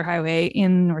another highway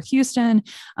in North Houston,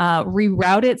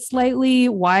 reroute it slightly,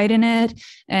 widen it,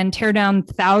 and tear down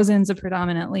thousands of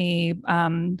predominantly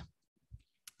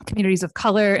communities of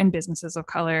color and businesses of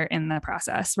color in the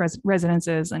process,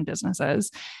 residences and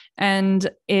businesses. And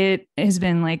it has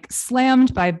been like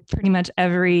slammed by pretty much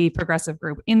every progressive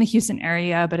group in the Houston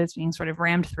area, but it's being sort of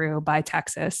rammed through by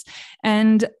Texas.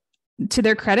 And to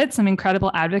their credit, some incredible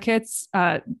advocates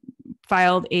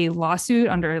filed a lawsuit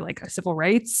under like a civil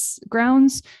rights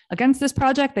grounds against this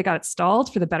project. They got it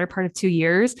stalled for the better part of 2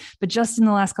 years, but just in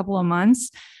the last couple of months,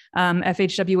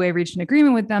 FHWA reached an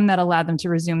agreement with them that allowed them to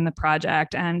resume the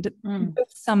project, and with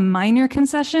some minor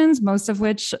concessions, most of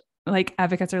which like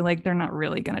advocates are like, they're not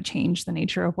really going to change the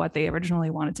nature of what they originally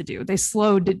wanted to do. They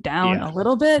slowed it down a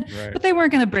little bit, but they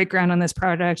weren't going to break ground on this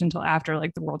project until after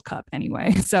like the World Cup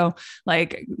anyway. So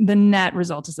like the net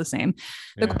result is the same.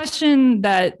 The question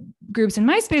that groups in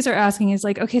my space are asking is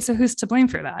like, okay, so who's to blame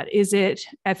for that? Is it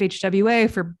FHWA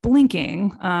for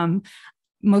blinking?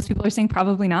 Most people are saying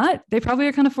probably not. They probably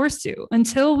are kind of forced to,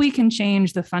 until we can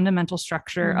change the fundamental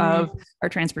structure of our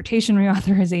transportation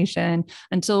reauthorization,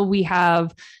 until we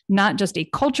have not just a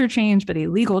culture change, but a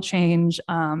legal change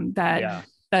that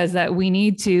says that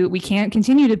we can't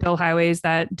continue to build highways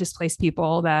that displace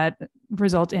people, that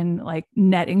result in like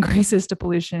net increases to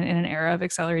pollution in an era of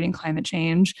accelerating climate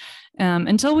change,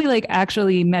 until we like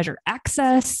actually measure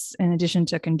access in addition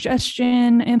to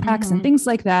congestion impacts and things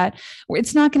like that.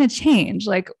 It's not going to change.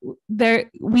 Like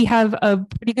we have a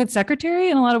pretty good secretary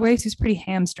in a lot of ways who's pretty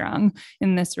hamstrung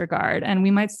in this regard, and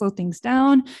we might slow things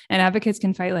down and advocates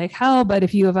can fight like hell. But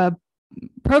if you have a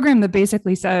program that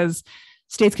basically says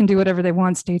states can do whatever they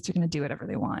want, states are going to do whatever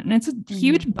they want. And it's a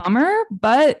huge bummer,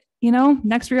 but you know,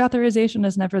 next reauthorization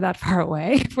is never that far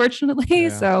away,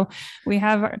 fortunately. So we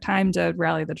have our time to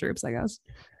rally the troops, I guess.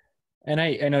 And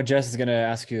I know Jess is going to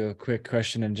ask you a quick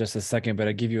question in just a second, but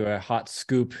I'll give you a hot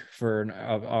scoop for an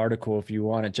article if you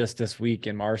want it. Just this week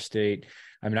in our state,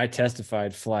 I mean, I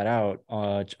testified flat out.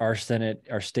 Our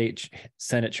state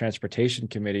Senate Transportation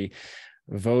Committee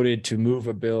voted to move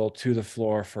a bill to the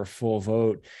floor for full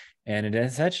vote. And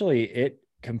it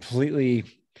completely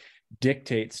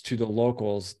dictates to the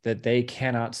locals that they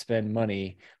cannot spend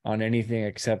money on anything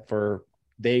except for,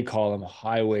 they call them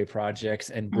highway projects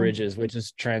and bridges, which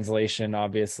is translation,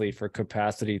 obviously, for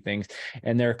capacity things.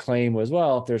 And their claim was,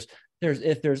 well,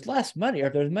 if there's less money, or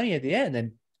if there's money at the end,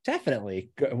 then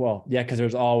definitely. Well, yeah, because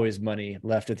there's always money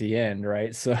left at the end,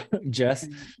 right? So, Jess.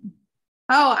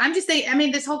 Oh, I'm just saying, I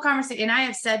mean, this whole conversation, and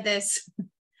I've said this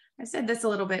a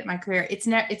little bit in my career. It's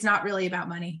not really about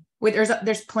money.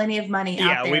 There's plenty of money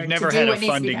out there. We've never had a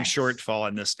funding shortfall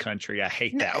in this country. I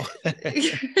hate that.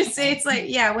 It's like,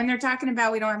 when they're talking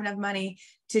about we don't have enough money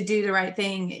to do the right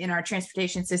thing in our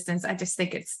transportation systems, I just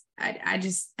think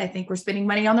I think we're spending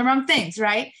money on the wrong things,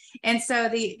 right? And so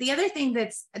the other thing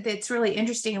that's really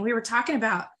interesting, and we were talking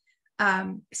about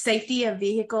safety of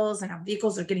vehicles and how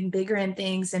vehicles are getting bigger and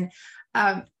things, and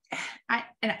I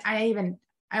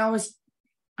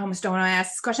almost don't want to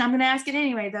ask this question. I'm going to ask it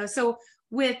anyway, though. So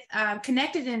with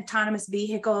connected and autonomous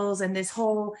vehicles and this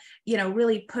whole,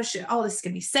 really push it, oh, this is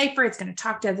going to be safer. It's going to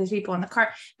talk to other people in the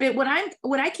car. But what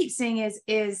I keep seeing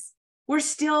is we're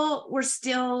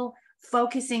still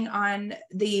focusing on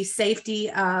the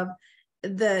safety of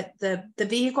the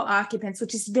vehicle occupants,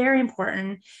 which is very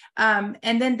important.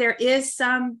 And then there is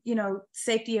some,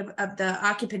 safety of the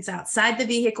occupants outside the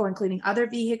vehicle, including other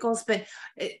vehicles. But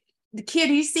Kea,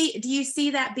 do you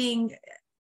see that being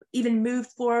even moved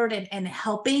forward and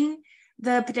helping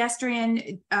the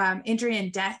pedestrian injury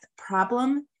and death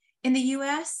problem in the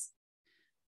U.S.?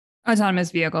 Autonomous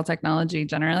vehicle technology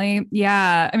generally.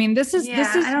 Yeah. I mean, this is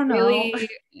I don't really,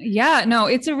 know.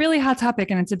 it's a really hot topic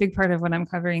and it's a big part of what I'm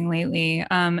covering lately.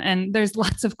 And there's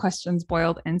lots of questions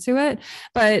boiled into it,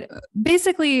 but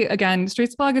basically, again,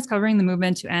 Streetsblog is covering the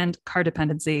movement to end car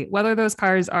dependency, whether those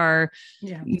cars are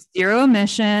zero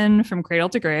emission from cradle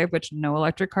to grave, which no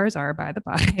electric cars are, by the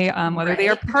by, whether they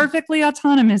are perfectly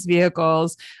autonomous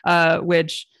vehicles,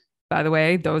 which, by the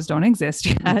way, those don't exist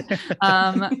yet.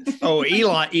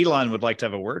 Elon would like to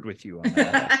have a word with you on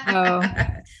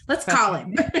that. Let's call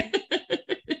him.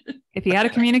 If he had a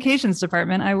communications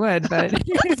department, I would, but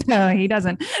no, he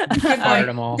doesn't. Fired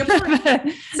them all.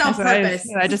 Self-purpose.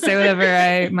 I just say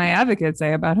whatever my advocates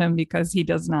say about him because he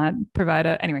does not provide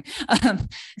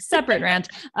separate rant.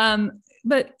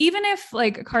 But even if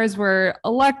like cars were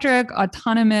electric,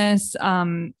 autonomous,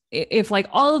 if like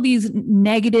all of these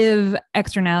negative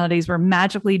externalities were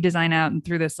magically designed out and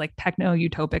through this like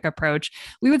techno-utopic approach,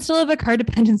 we would still have a car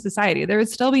dependent society. There would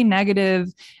still be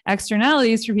negative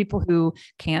externalities for people who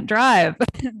can't drive,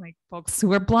 like folks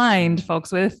who are blind,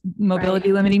 folks with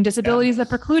mobility limiting disabilities that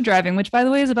preclude driving, which by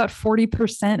the way is about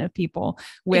 40% of people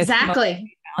with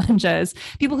challenges,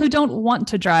 people who don't want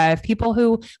to drive, people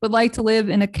who would like to live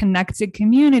in a connected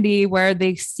community where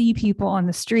they see people on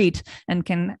the street and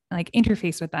can like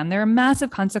interface with them. There are massive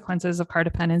consequences of car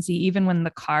dependency, even when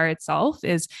the car itself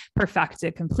is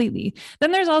perfected completely.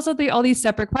 Then there's also all these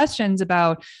separate questions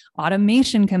about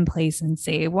automation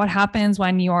complacency. What happens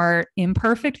when your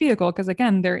imperfect vehicle, because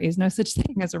again, there is no such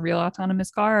thing as a real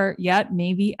autonomous car yet,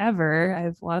 maybe ever. I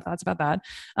have a lot of thoughts about that.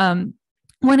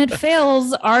 When it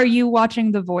fails, are you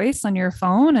watching The Voice on your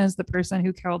phone as the person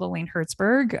who killed Elaine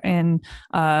Hertzberg in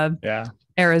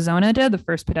Arizona did, the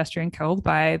first pedestrian killed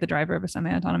by the driver of a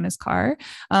semi-autonomous car?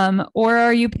 Or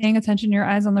are you paying attention to your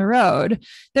eyes on the road?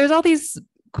 There's all these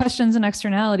questions and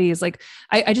externalities. Like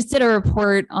I just did a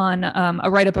report on a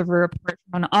write-up of a report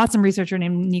from an awesome researcher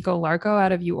named Nico Larco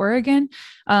out of Oregon.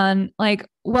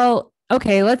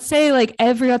 Okay, let's say like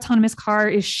every autonomous car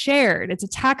is shared. It's a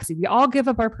taxi. We all give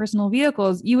up our personal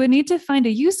vehicles. You would need to find a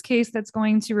use case that's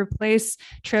going to replace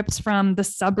trips from the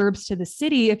suburbs to the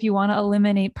city if you want to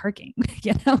eliminate parking,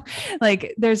 because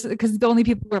the only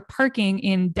people who are parking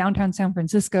in downtown San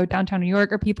Francisco, downtown New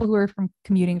York, are people who are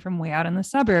commuting from way out in the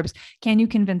suburbs. Can you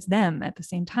convince them at the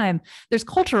same time? There's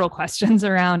cultural questions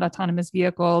around autonomous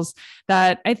vehicles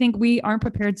that I think we aren't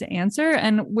prepared to answer.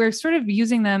 And we're sort of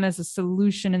using them as a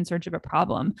solution in search of a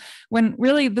problem, when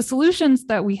really the solutions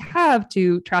that we have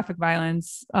to traffic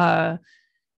violence,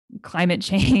 climate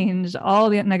change, all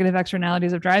the negative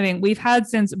externalities of driving, we've had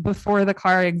since before the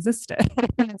car existed.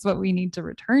 And it's what we need to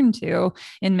return to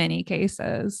in many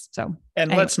cases.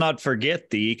 Let's not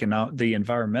forget the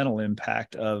environmental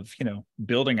impact of,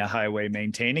 building a highway,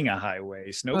 maintaining a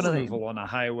highway, snow removal on a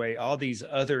highway, all these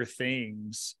other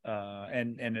things.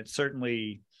 And it's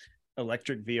certainly,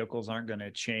 electric vehicles aren't going to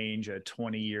change a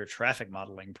 20-year traffic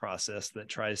modeling process that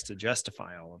tries to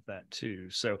justify all of that too.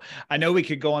 So I know we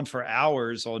could go on for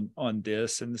hours on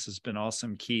this, and this has been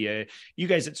awesome, Kea. You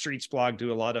guys at Streetsblog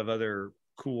do a lot of other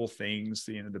cool things,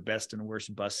 the best and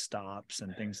worst bus stops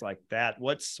and things like that.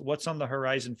 What's on the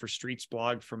horizon for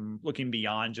Streetsblog from looking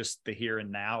beyond just the here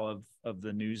and now of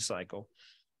the news cycle?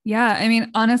 Yeah, I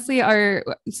mean, honestly, our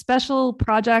special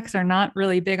projects are not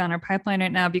really big on our pipeline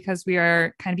right now because we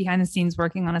are kind of behind the scenes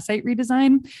working on a site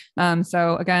redesign.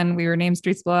 So again, we were named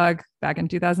Streetsblog back in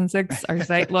 2006. Our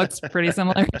site looks pretty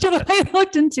similar to the way it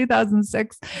looked in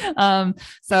 2006.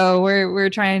 So we're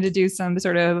trying to do some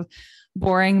sort of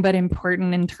boring but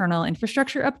important internal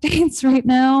infrastructure updates right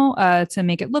now to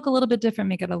make it look a little bit different,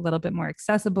 make it a little bit more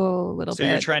accessible, So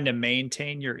you're trying to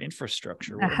maintain your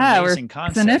infrastructure. What an amazing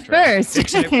concept,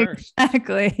 Fixing it first.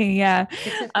 Exactly. Yeah.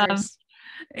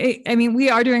 I mean, we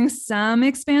are doing some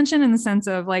expansion in the sense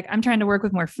of like, I'm trying to work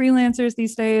with more freelancers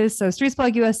these days. So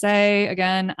Streetsblog USA,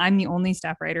 again, I'm the only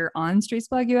staff writer on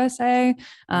Streetsblog USA.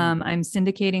 I'm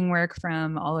syndicating work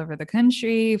from all over the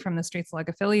country, from the Streetsblog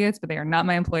affiliates, but they are not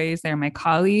my employees. They are my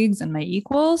colleagues and my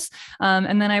equals.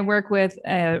 And then I work with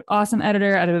an awesome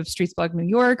editor out of Streetsblog New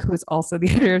York, who is also the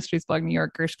editor of Streetsblog New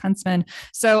York, Gersh Kuntzman.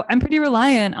 So I'm pretty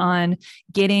reliant on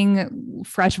getting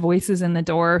fresh voices in the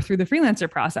door through the freelancer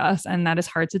process. And that is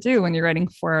hard to do when you're writing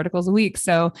 4 articles a week.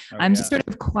 So I'm just sort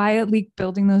of quietly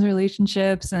building those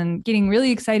relationships and getting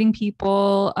really exciting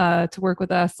people to work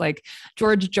with us, like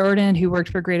George Jordan, who worked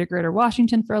for Greater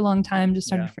Washington for a long time, just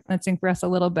started freelancing for us a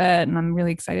little bit. And I'm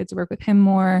really excited to work with him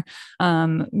more.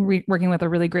 Working with a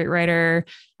really great writer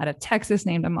out of Texas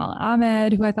named Amal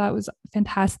Ahmed, who I thought was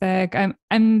fantastic.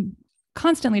 I'm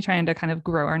constantly trying to kind of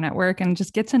grow our network and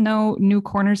just get to know new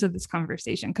corners of this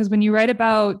conversation. Because when you write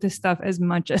about this stuff as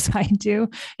much as I do,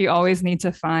 you always need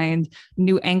to find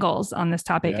new angles on this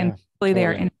topic. And hopefully they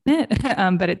are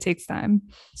infinite, but it takes time.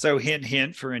 So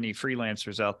hint for any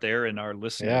freelancers out there in our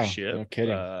listenership. Yeah, no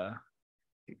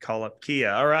kidding. Call up Kea.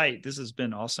 All right. This has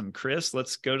been awesome. Chris,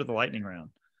 let's go to the lightning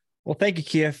round. Well, thank you,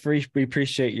 Kea. We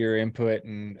appreciate your input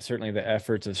and certainly the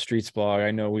efforts of Streetsblog.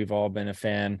 I know we've all been a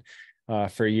fan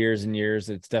for years and years.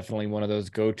 It's definitely one of those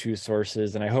go-to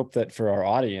sources. And I hope that for our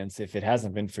audience, if it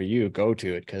hasn't been for you, go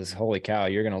to it, because holy cow,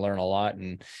 you're going to learn a lot.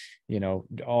 And, you know,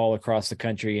 all across the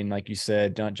country. And like you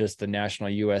said, not just the national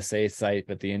USA site,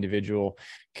 but the individual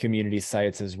community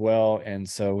sites as well. And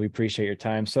so we appreciate your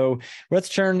time. So let's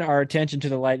turn our attention to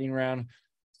the lightning round.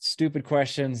 Stupid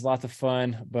questions, lots of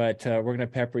fun, but we're going to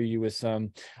pepper you with some.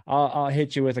 I'll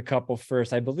hit you with a couple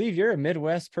first. I believe you're a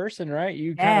Midwest person, right?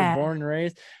 You kind of born and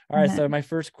raised. All right. So my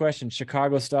first question,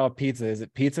 Chicago style pizza. Is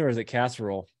it pizza or is it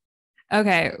casserole?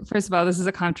 Okay. First of all, this is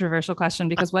a controversial question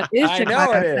because what is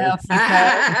Chicago style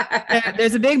pizza?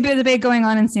 There's a big debate going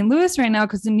on in St. Louis right now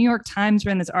because the New York Times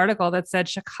ran this article that said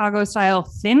Chicago style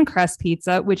thin crust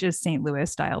pizza, which is St.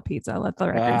 Louis style pizza. Let the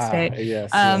record state. Yes.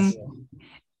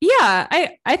 Yeah,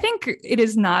 I think it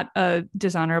is not a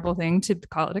dishonorable thing to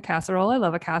call it a casserole. I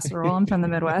love a casserole. I'm from the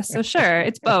Midwest. So sure,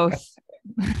 it's both.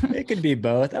 It could be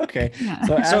both. Okay.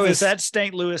 Yeah. So is that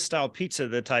St. Louis style pizza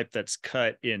the type that's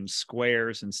cut in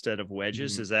squares instead of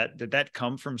wedges? Did that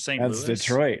come from St. Louis? That's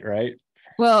Detroit, right?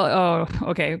 Well,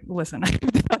 okay. Listen,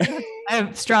 I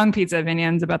have strong pizza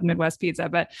opinions about the Midwest pizza,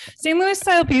 but St. Louis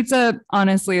style pizza,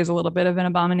 honestly, is a little bit of an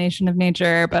abomination of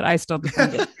nature, but I still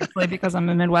defend it because I'm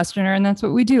a Midwesterner and that's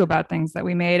what we do about things that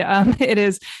we made. It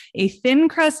is a thin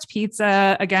crust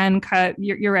pizza, again, cut,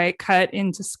 you're right, cut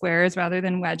into squares rather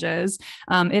than wedges.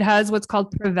 It has what's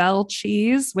called Provel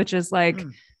cheese, which is like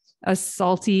a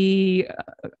salty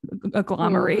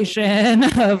agglomeration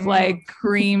of like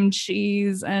cream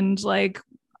cheese and like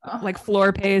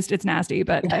floor paste. It's nasty,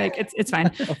 but like it's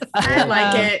fine. I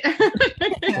like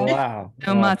it. Wow.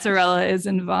 No mozzarella is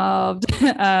involved.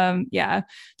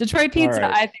 Detroit pizza,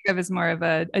 I think of as more of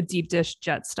a deep dish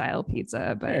jet style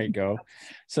pizza. But there you go.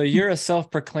 So you're a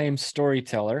self-proclaimed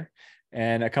storyteller.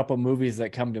 And a couple of movies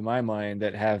that come to my mind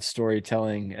that have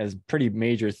storytelling as pretty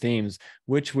major themes.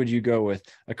 Which would you go with?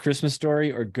 A Christmas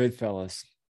Story or Goodfellas?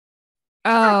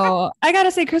 Oh, I gotta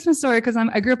say Christmas Story because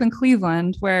I grew up in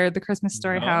Cleveland where the Christmas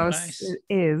Story house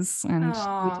is, and we take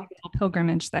a little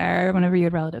pilgrimage there whenever you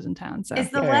had relatives in town. So is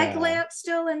the leg lamp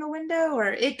still in the window, or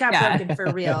it got broken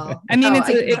for real? I mean,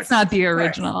 it's not the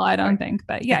original, I don't think,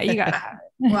 but yeah, you got it.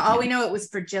 Well, all we know it was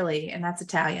for Jilly, and that's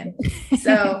Italian.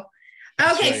 So.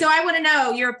 Okay, so I want to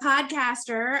know, you're a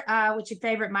podcaster. What's your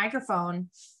favorite microphone?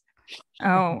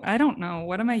 Oh, I don't know.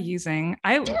 What am I using?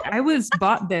 I was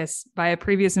bought this by a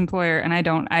previous employer and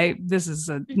this is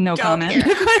a no comment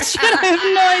question. I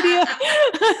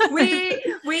have no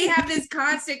idea. We have this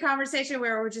constant conversation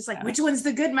where we're just like, which one's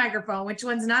the good microphone? Which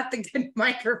one's not the good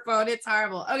microphone? It's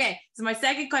horrible. Okay. So my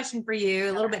second question for you,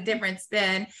 a little bit different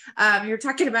spin. You're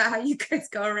talking about how you guys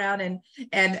go around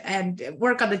and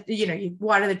work on the, you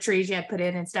water the trees you have put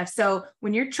in and stuff. So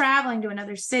when you're traveling to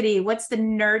another city, what's the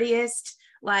nerdiest,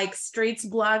 like streets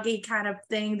bloggy kind of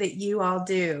thing that you all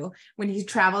do when you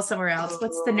travel somewhere else?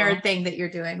 What's the nerd thing that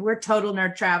you're doing? We're total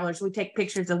nerd travelers. We take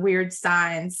pictures of weird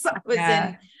signs.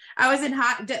 I was in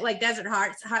desert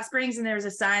hot springs, and there was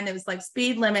a sign that was like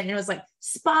speed limit, and it was like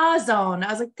spa zone.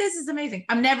 I was like, this is amazing.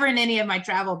 I'm never in any of my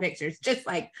travel pictures, just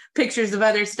like pictures of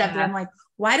other stuff that I'm like,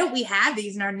 why don't we have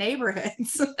these in our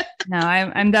neighborhoods? No,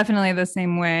 I'm definitely the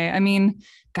same way. I mean,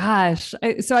 gosh,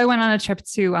 so I went on a trip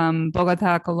to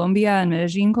Bogota, Colombia, and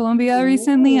Medellin, Colombia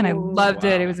recently, and I loved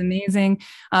it. It was amazing.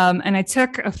 And I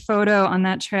took a photo on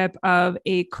that trip of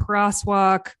a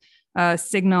crosswalk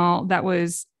signal that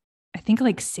was I think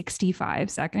like 65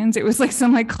 seconds. It was like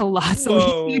some like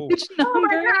colossally huge number. Oh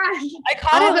my gosh. I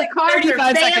caught it like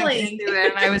 35 seconds into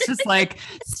it, and I was just like,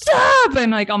 stop.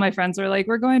 And like all my friends were like,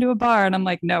 we're going to a bar. And I'm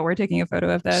like, no, we're taking a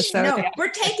photo of this. So, no,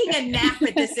 we're taking a nap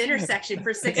at this intersection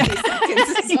for 60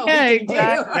 seconds. Yeah,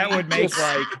 exactly. That would make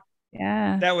like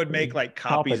that would make like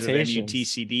copies of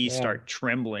NUTCD start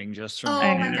trembling just from the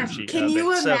energy. Can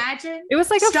you imagine? It was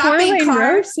like a 4-lane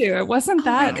road too. It wasn't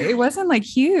it wasn't like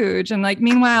huge. And like,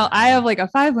 meanwhile, I have like a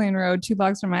 5-lane road 2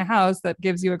 blocks from my house that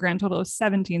gives you a grand total of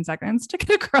 17 seconds to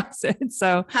get across it.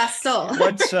 So hustle.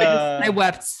 What's I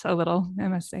wept a little, I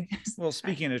must say. Well,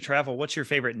 speaking of travel, what's your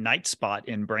favorite night spot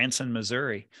in Branson,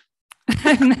 Missouri?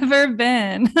 I've never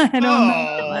been. I don't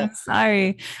know. I'm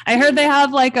sorry. I heard they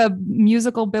have like a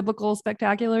musical biblical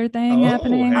spectacular thing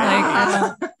happening.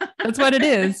 Like that's what it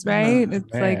is, right?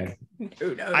 It's like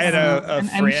I had a friend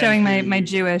I'm showing my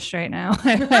Jewish right now.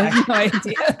 I have no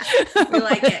idea. We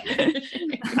like it.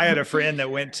 I had a friend that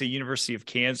went to University of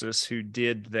Kansas who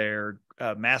did their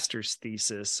master's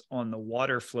thesis on the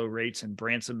water flow rates in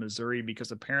Branson, Missouri,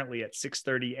 because apparently at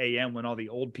 6:30 a.m. when all the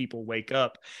old people wake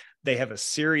up, they have a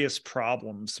serious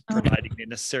problems providing the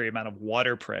necessary amount of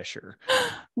water pressure.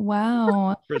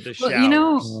 Wow. For the showers. Well, you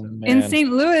know, in St.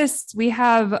 Louis, we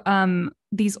have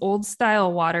these old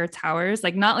style water towers,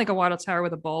 like not like a water tower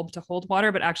with a bulb to hold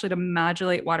water, but actually to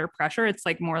modulate water pressure. It's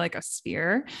like more like a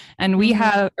sphere. And we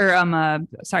have, a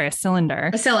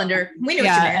cylinder. A cylinder. We know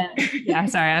what you mean. Yeah,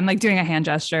 sorry. I'm like doing a hand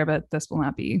gesture, but this will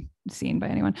not be seen by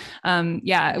anyone.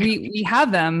 We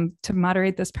have them to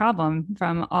moderate this problem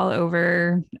from all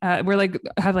over. We're like,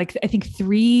 have like, I think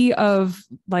 3 of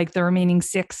like the remaining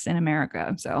 6 in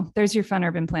America. So there's your fun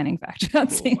urban planning fact.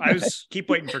 I keep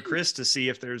waiting for Chris to see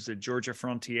if there's a Georgia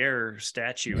Frontier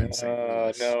statue in St.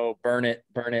 Louis. No, burn it,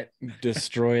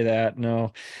 destroy that.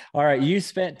 No. All right. You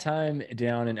spent time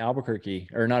down in Albuquerque,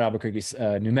 or not Albuquerque,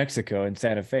 New Mexico and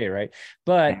Santa Fe, right?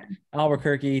 But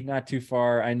Albuquerque, not too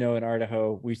far. I know in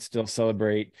Idaho, we still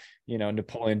celebrate,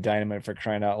 Napoleon Dynamite, for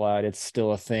crying out loud. It's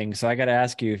still a thing. So I got to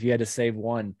ask you, if you had to save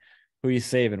one, who are you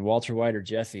saving, Walter White or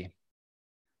Jesse?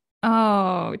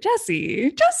 Oh,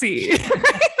 Jesse.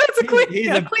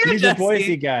 He's a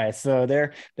Boise guy, so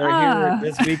they're here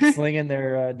this week slinging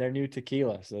their new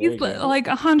tequila. So he's like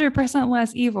 100%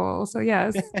 less evil. So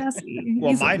yes, Jesse.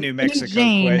 Well, my New Mexico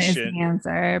Jane question is the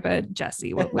answer, but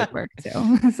Jesse would work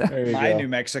too. So. My New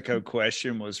Mexico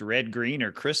question was red, green,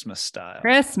 or Christmas style.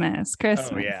 Christmas.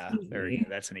 Oh yeah, there you go.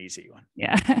 That's an easy one.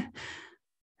 Yeah.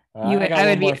 I got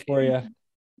one more for you.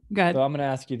 Good. So I'm going to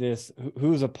ask you this: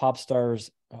 who's a pop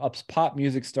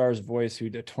music star's voice who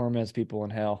torments people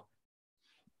in hell?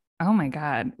 Oh my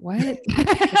God. What?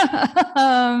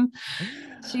 I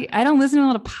don't listen to a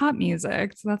lot of pop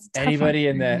music. So that's anybody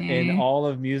in all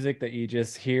of music that you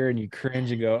just hear and you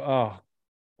cringe and go, oh,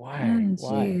 why?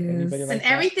 Anybody like and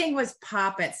everything was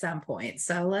pop at some point.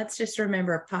 So let's just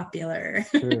remember popular.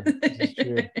 True. This is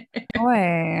true.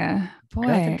 Boy.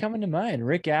 Nothing coming to mind.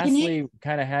 Rick Astley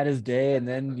kind of had his day, and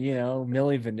then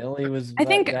Milli Vanilli was. I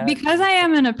think because I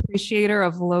am an appreciator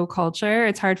of low culture,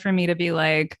 it's hard for me to be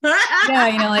like,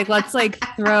 like let's like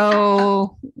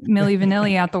throw Milli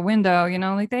Vanilli out the window.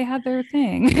 Like they had their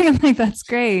thing. Like that's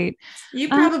great. You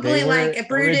probably like a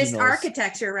Brutus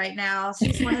architecture right now.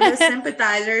 She's one of those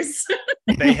sympathizers.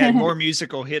 They had more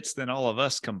musical hits than all of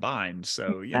us combined,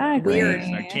 so exactly.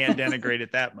 I can't denigrate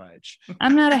it that much.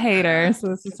 I'm not a hater, so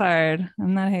this is hard.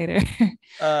 I'm not a hater.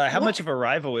 How much of a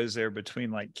rival is there between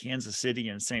like Kansas City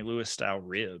and St. Louis style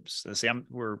ribs? See,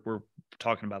 we're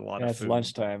talking about a lot of food. It's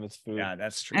lunchtime. It's food. Yeah,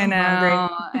 that's true. I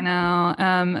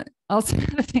know. Also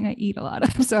the thing I eat a lot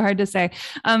of, so hard to say.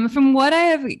 From what I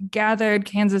have gathered,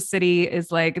 Kansas City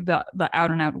is like the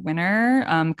out and out winner,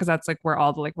 because that's like where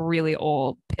all the like really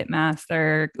old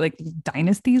pitmaster like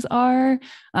dynasties are.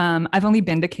 I've only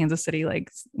been to Kansas City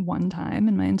like one time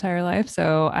in my entire life,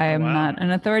 so I am not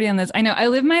an authority on this. I know I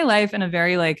live my life in a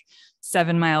very like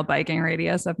 7-mile biking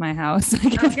radius of my house. I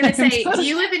was going to say, do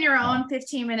you live in your own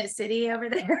 15-minute city over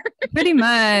there? Pretty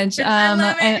much.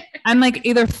 And I'm like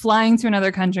either flying to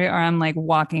another country or I'm like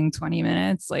walking 20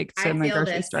 minutes like to my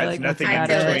grocery store. That's like nothing in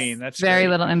between. That's very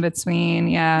little in between.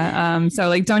 Yeah. So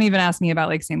like don't even ask me about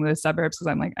like St. Louis suburbs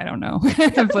because I'm like, I don't know.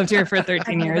 I've lived here for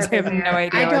 13 years. I have no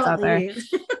idea what's out there.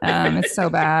 It's so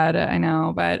bad. I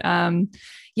know. But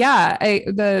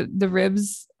the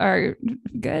ribs are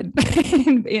good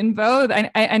in both.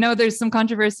 I know there's some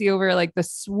controversy over like the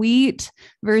sweet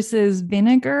versus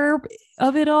vinegar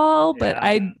of it all, but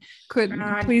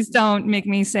please don't make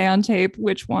me say on tape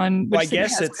which one. Well, I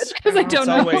guess because I don't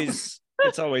know.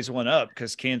 it's always one up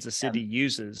because Kansas City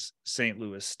uses St.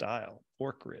 Louis style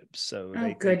pork ribs, so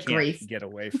they can't grief. get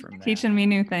away from that. Teaching me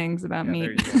new things about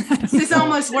meat. This is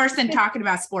almost worse than talking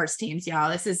about sports teams,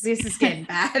 y'all. This is getting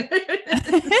bad.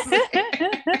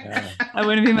 I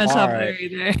wouldn't be much help there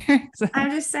either. So.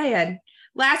 I'm just saying.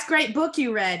 Last great book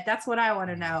you read. That's what I want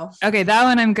to know. Okay, that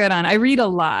one I'm good on. I read a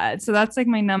lot, so that's like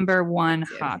my number one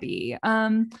hobby.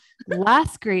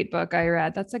 Last great book I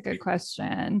read. That's a good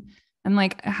question. I'm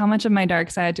like, how much of my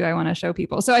dark side do I want to show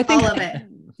people? So I think all of it.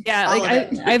 Yeah,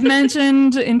 I've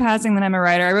mentioned in passing that I'm a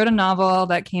writer. I wrote a novel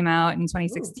that came out in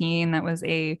 2016 that was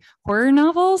a horror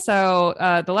novel. So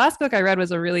the last book I read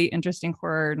was a really interesting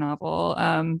horror novel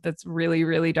that's really,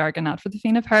 really dark and not for the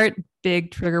faint of heart. Big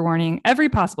trigger warning, every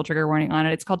possible trigger warning on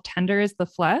it. It's called Tender is the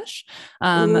Flesh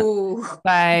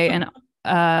by an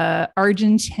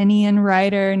Argentinian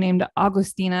writer named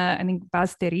Agustina, I think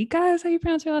Basterica is how you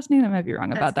pronounce her last name. I might be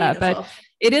wrong about that, but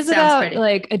it is about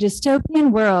like a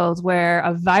dystopian world where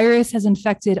a virus has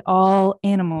infected all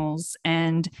animals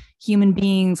and human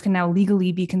beings can now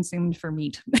legally be consumed for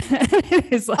meat.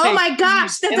 It's like, oh my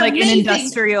gosh, that's like amazing. An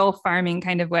industrial farming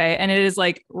kind of way. And it is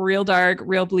like real dark,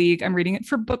 real bleak. I'm reading it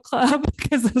for book club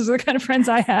because those are the kind of friends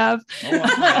I have.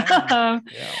 Well,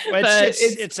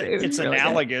 it's really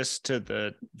analogous to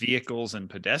the vehicles and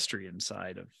pedestrian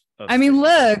side of I mean,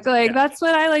 look, like that's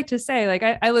what I like to say. Like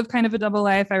I live kind of a double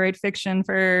life. I write fiction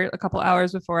for a couple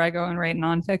hours before I go and write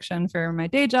nonfiction for my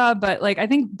day job. But like, I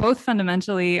think both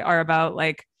fundamentally are about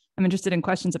like, I'm interested in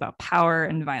questions about power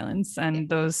and violence, and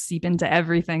those seep into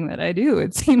everything that I do.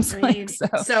 It seems like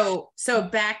so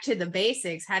back to the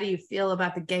basics. How do you feel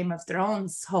about the Game of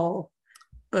Thrones whole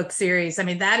book series? I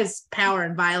mean, that is power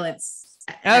and violence.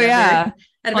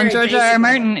 George R. R.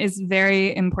 Martin is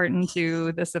very important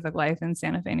to the civic life in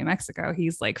Santa Fe, New Mexico.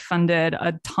 He's like funded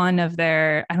a ton of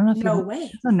their, I don't know if I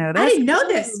didn't know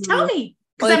this. Tell me.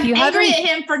 Because I'm angry at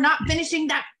him for not finishing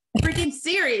that freaking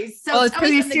series. So it's because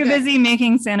he's too busy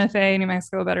making Santa Fe, New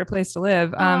Mexico a better place to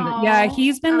live.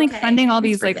 He's been like funding all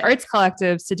these like arts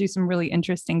collectives to do some really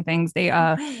interesting things.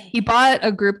 He bought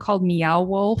a group called Meow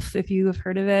Wolf, if you have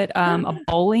heard of it, a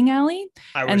bowling alley.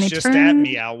 I was just at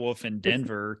Meow Wolf in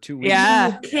Denver 2 weeks ago.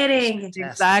 Yeah, kidding.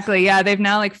 Exactly. Yeah, they've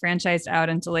now like franchised out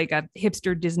into like a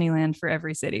hipster Disneyland for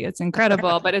every city. It's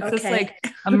incredible, but it's this like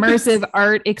immersive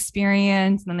art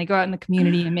experience. And then they go out in the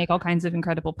community and make all kinds of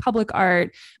incredible public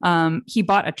art. He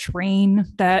bought a train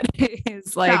that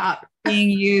is like being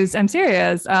used, I'm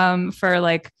serious, for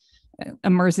like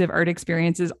immersive art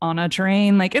experiences on a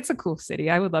train. Like it's a cool city.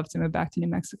 I would love to move back to New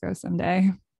Mexico someday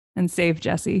and save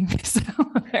Jesse. So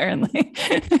apparently.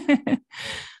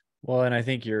 Well, and I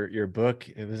think your book,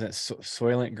 it wasn't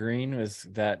Soylent Green, was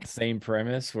that same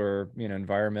premise where,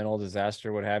 environmental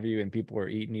disaster, what have you, and people were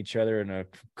eating each other in a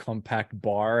compact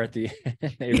bar at the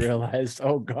end. They realized,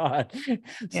 oh God.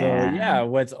 So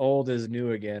what's old is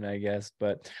new again, I guess.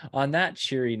 But on that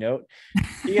cheery note,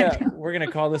 we're going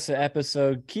to call this an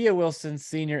episode. Kea Wilson,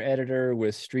 senior editor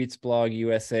with Streetsblog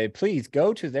USA. Please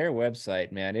go to their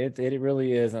website, man. It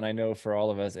really is. And I know for all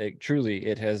of us,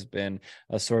 it has been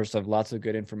a source of lots of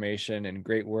good information and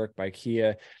great work by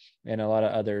Kea and a lot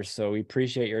of others. So we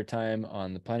appreciate your time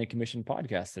on the Planning Commission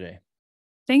podcast today.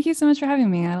 Thank you so much for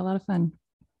having me. I had a lot of fun.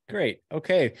 Great.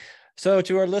 Okay. So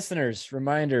to our listeners,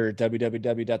 reminder,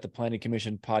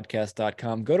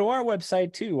 www.theplanningcommissionpodcast.com. Go to our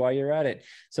website too while you're at it.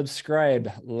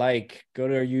 Subscribe, go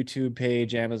to our YouTube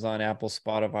page, Amazon, Apple,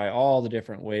 Spotify, all the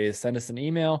different ways. Send us an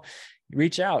email,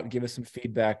 reach out, give us some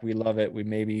feedback. We love it. We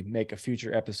maybe make a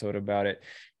future episode about it.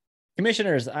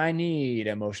 Commissioners, I need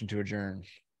a motion to adjourn.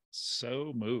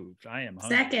 So moved. I am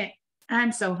hungry. Second.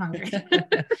 I'm so hungry.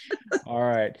 All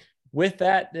right. With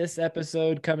that, this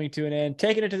episode coming to an end,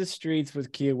 taking it to the streets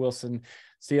with Kea Wilson.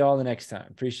 See you all the next time.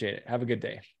 Appreciate it. Have a good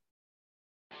day.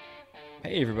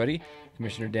 Hey, everybody.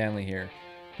 Commissioner Danley here.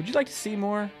 Would you like to see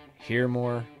more? Hear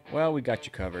more? Well, we got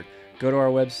you covered. Go to our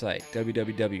website,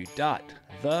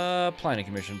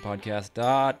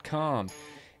 www.theplanningcommissionpodcast.com.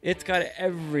 It's got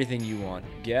everything you want.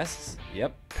 Guests,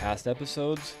 past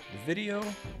episodes, the video,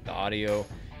 the audio,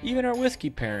 even our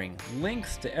whiskey pairing,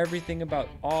 links to everything about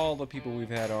all the people we've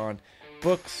had on,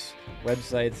 books,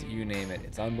 websites, you name it.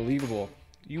 It's unbelievable.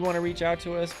 You want to reach out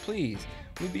to us? Please.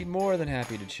 We'd be more than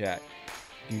happy to chat.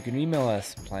 You can email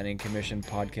us,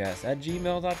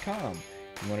 planningcommissionpodcast@gmail.com.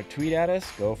 You want to tweet at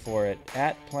us? Go for it,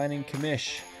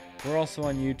 @planningcommish. We're also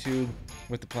on YouTube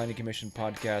with the Planning Commission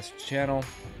Podcast channel.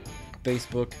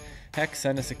 Facebook, heck,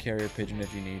 send us a carrier pigeon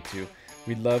if you need to.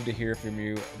 We'd love to hear from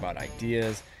you about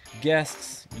ideas,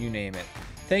 guests, you name it.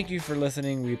 Thank you for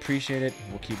listening. We appreciate it.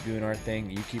 We'll keep doing our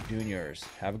thing. You keep doing yours.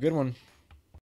 Have a good one.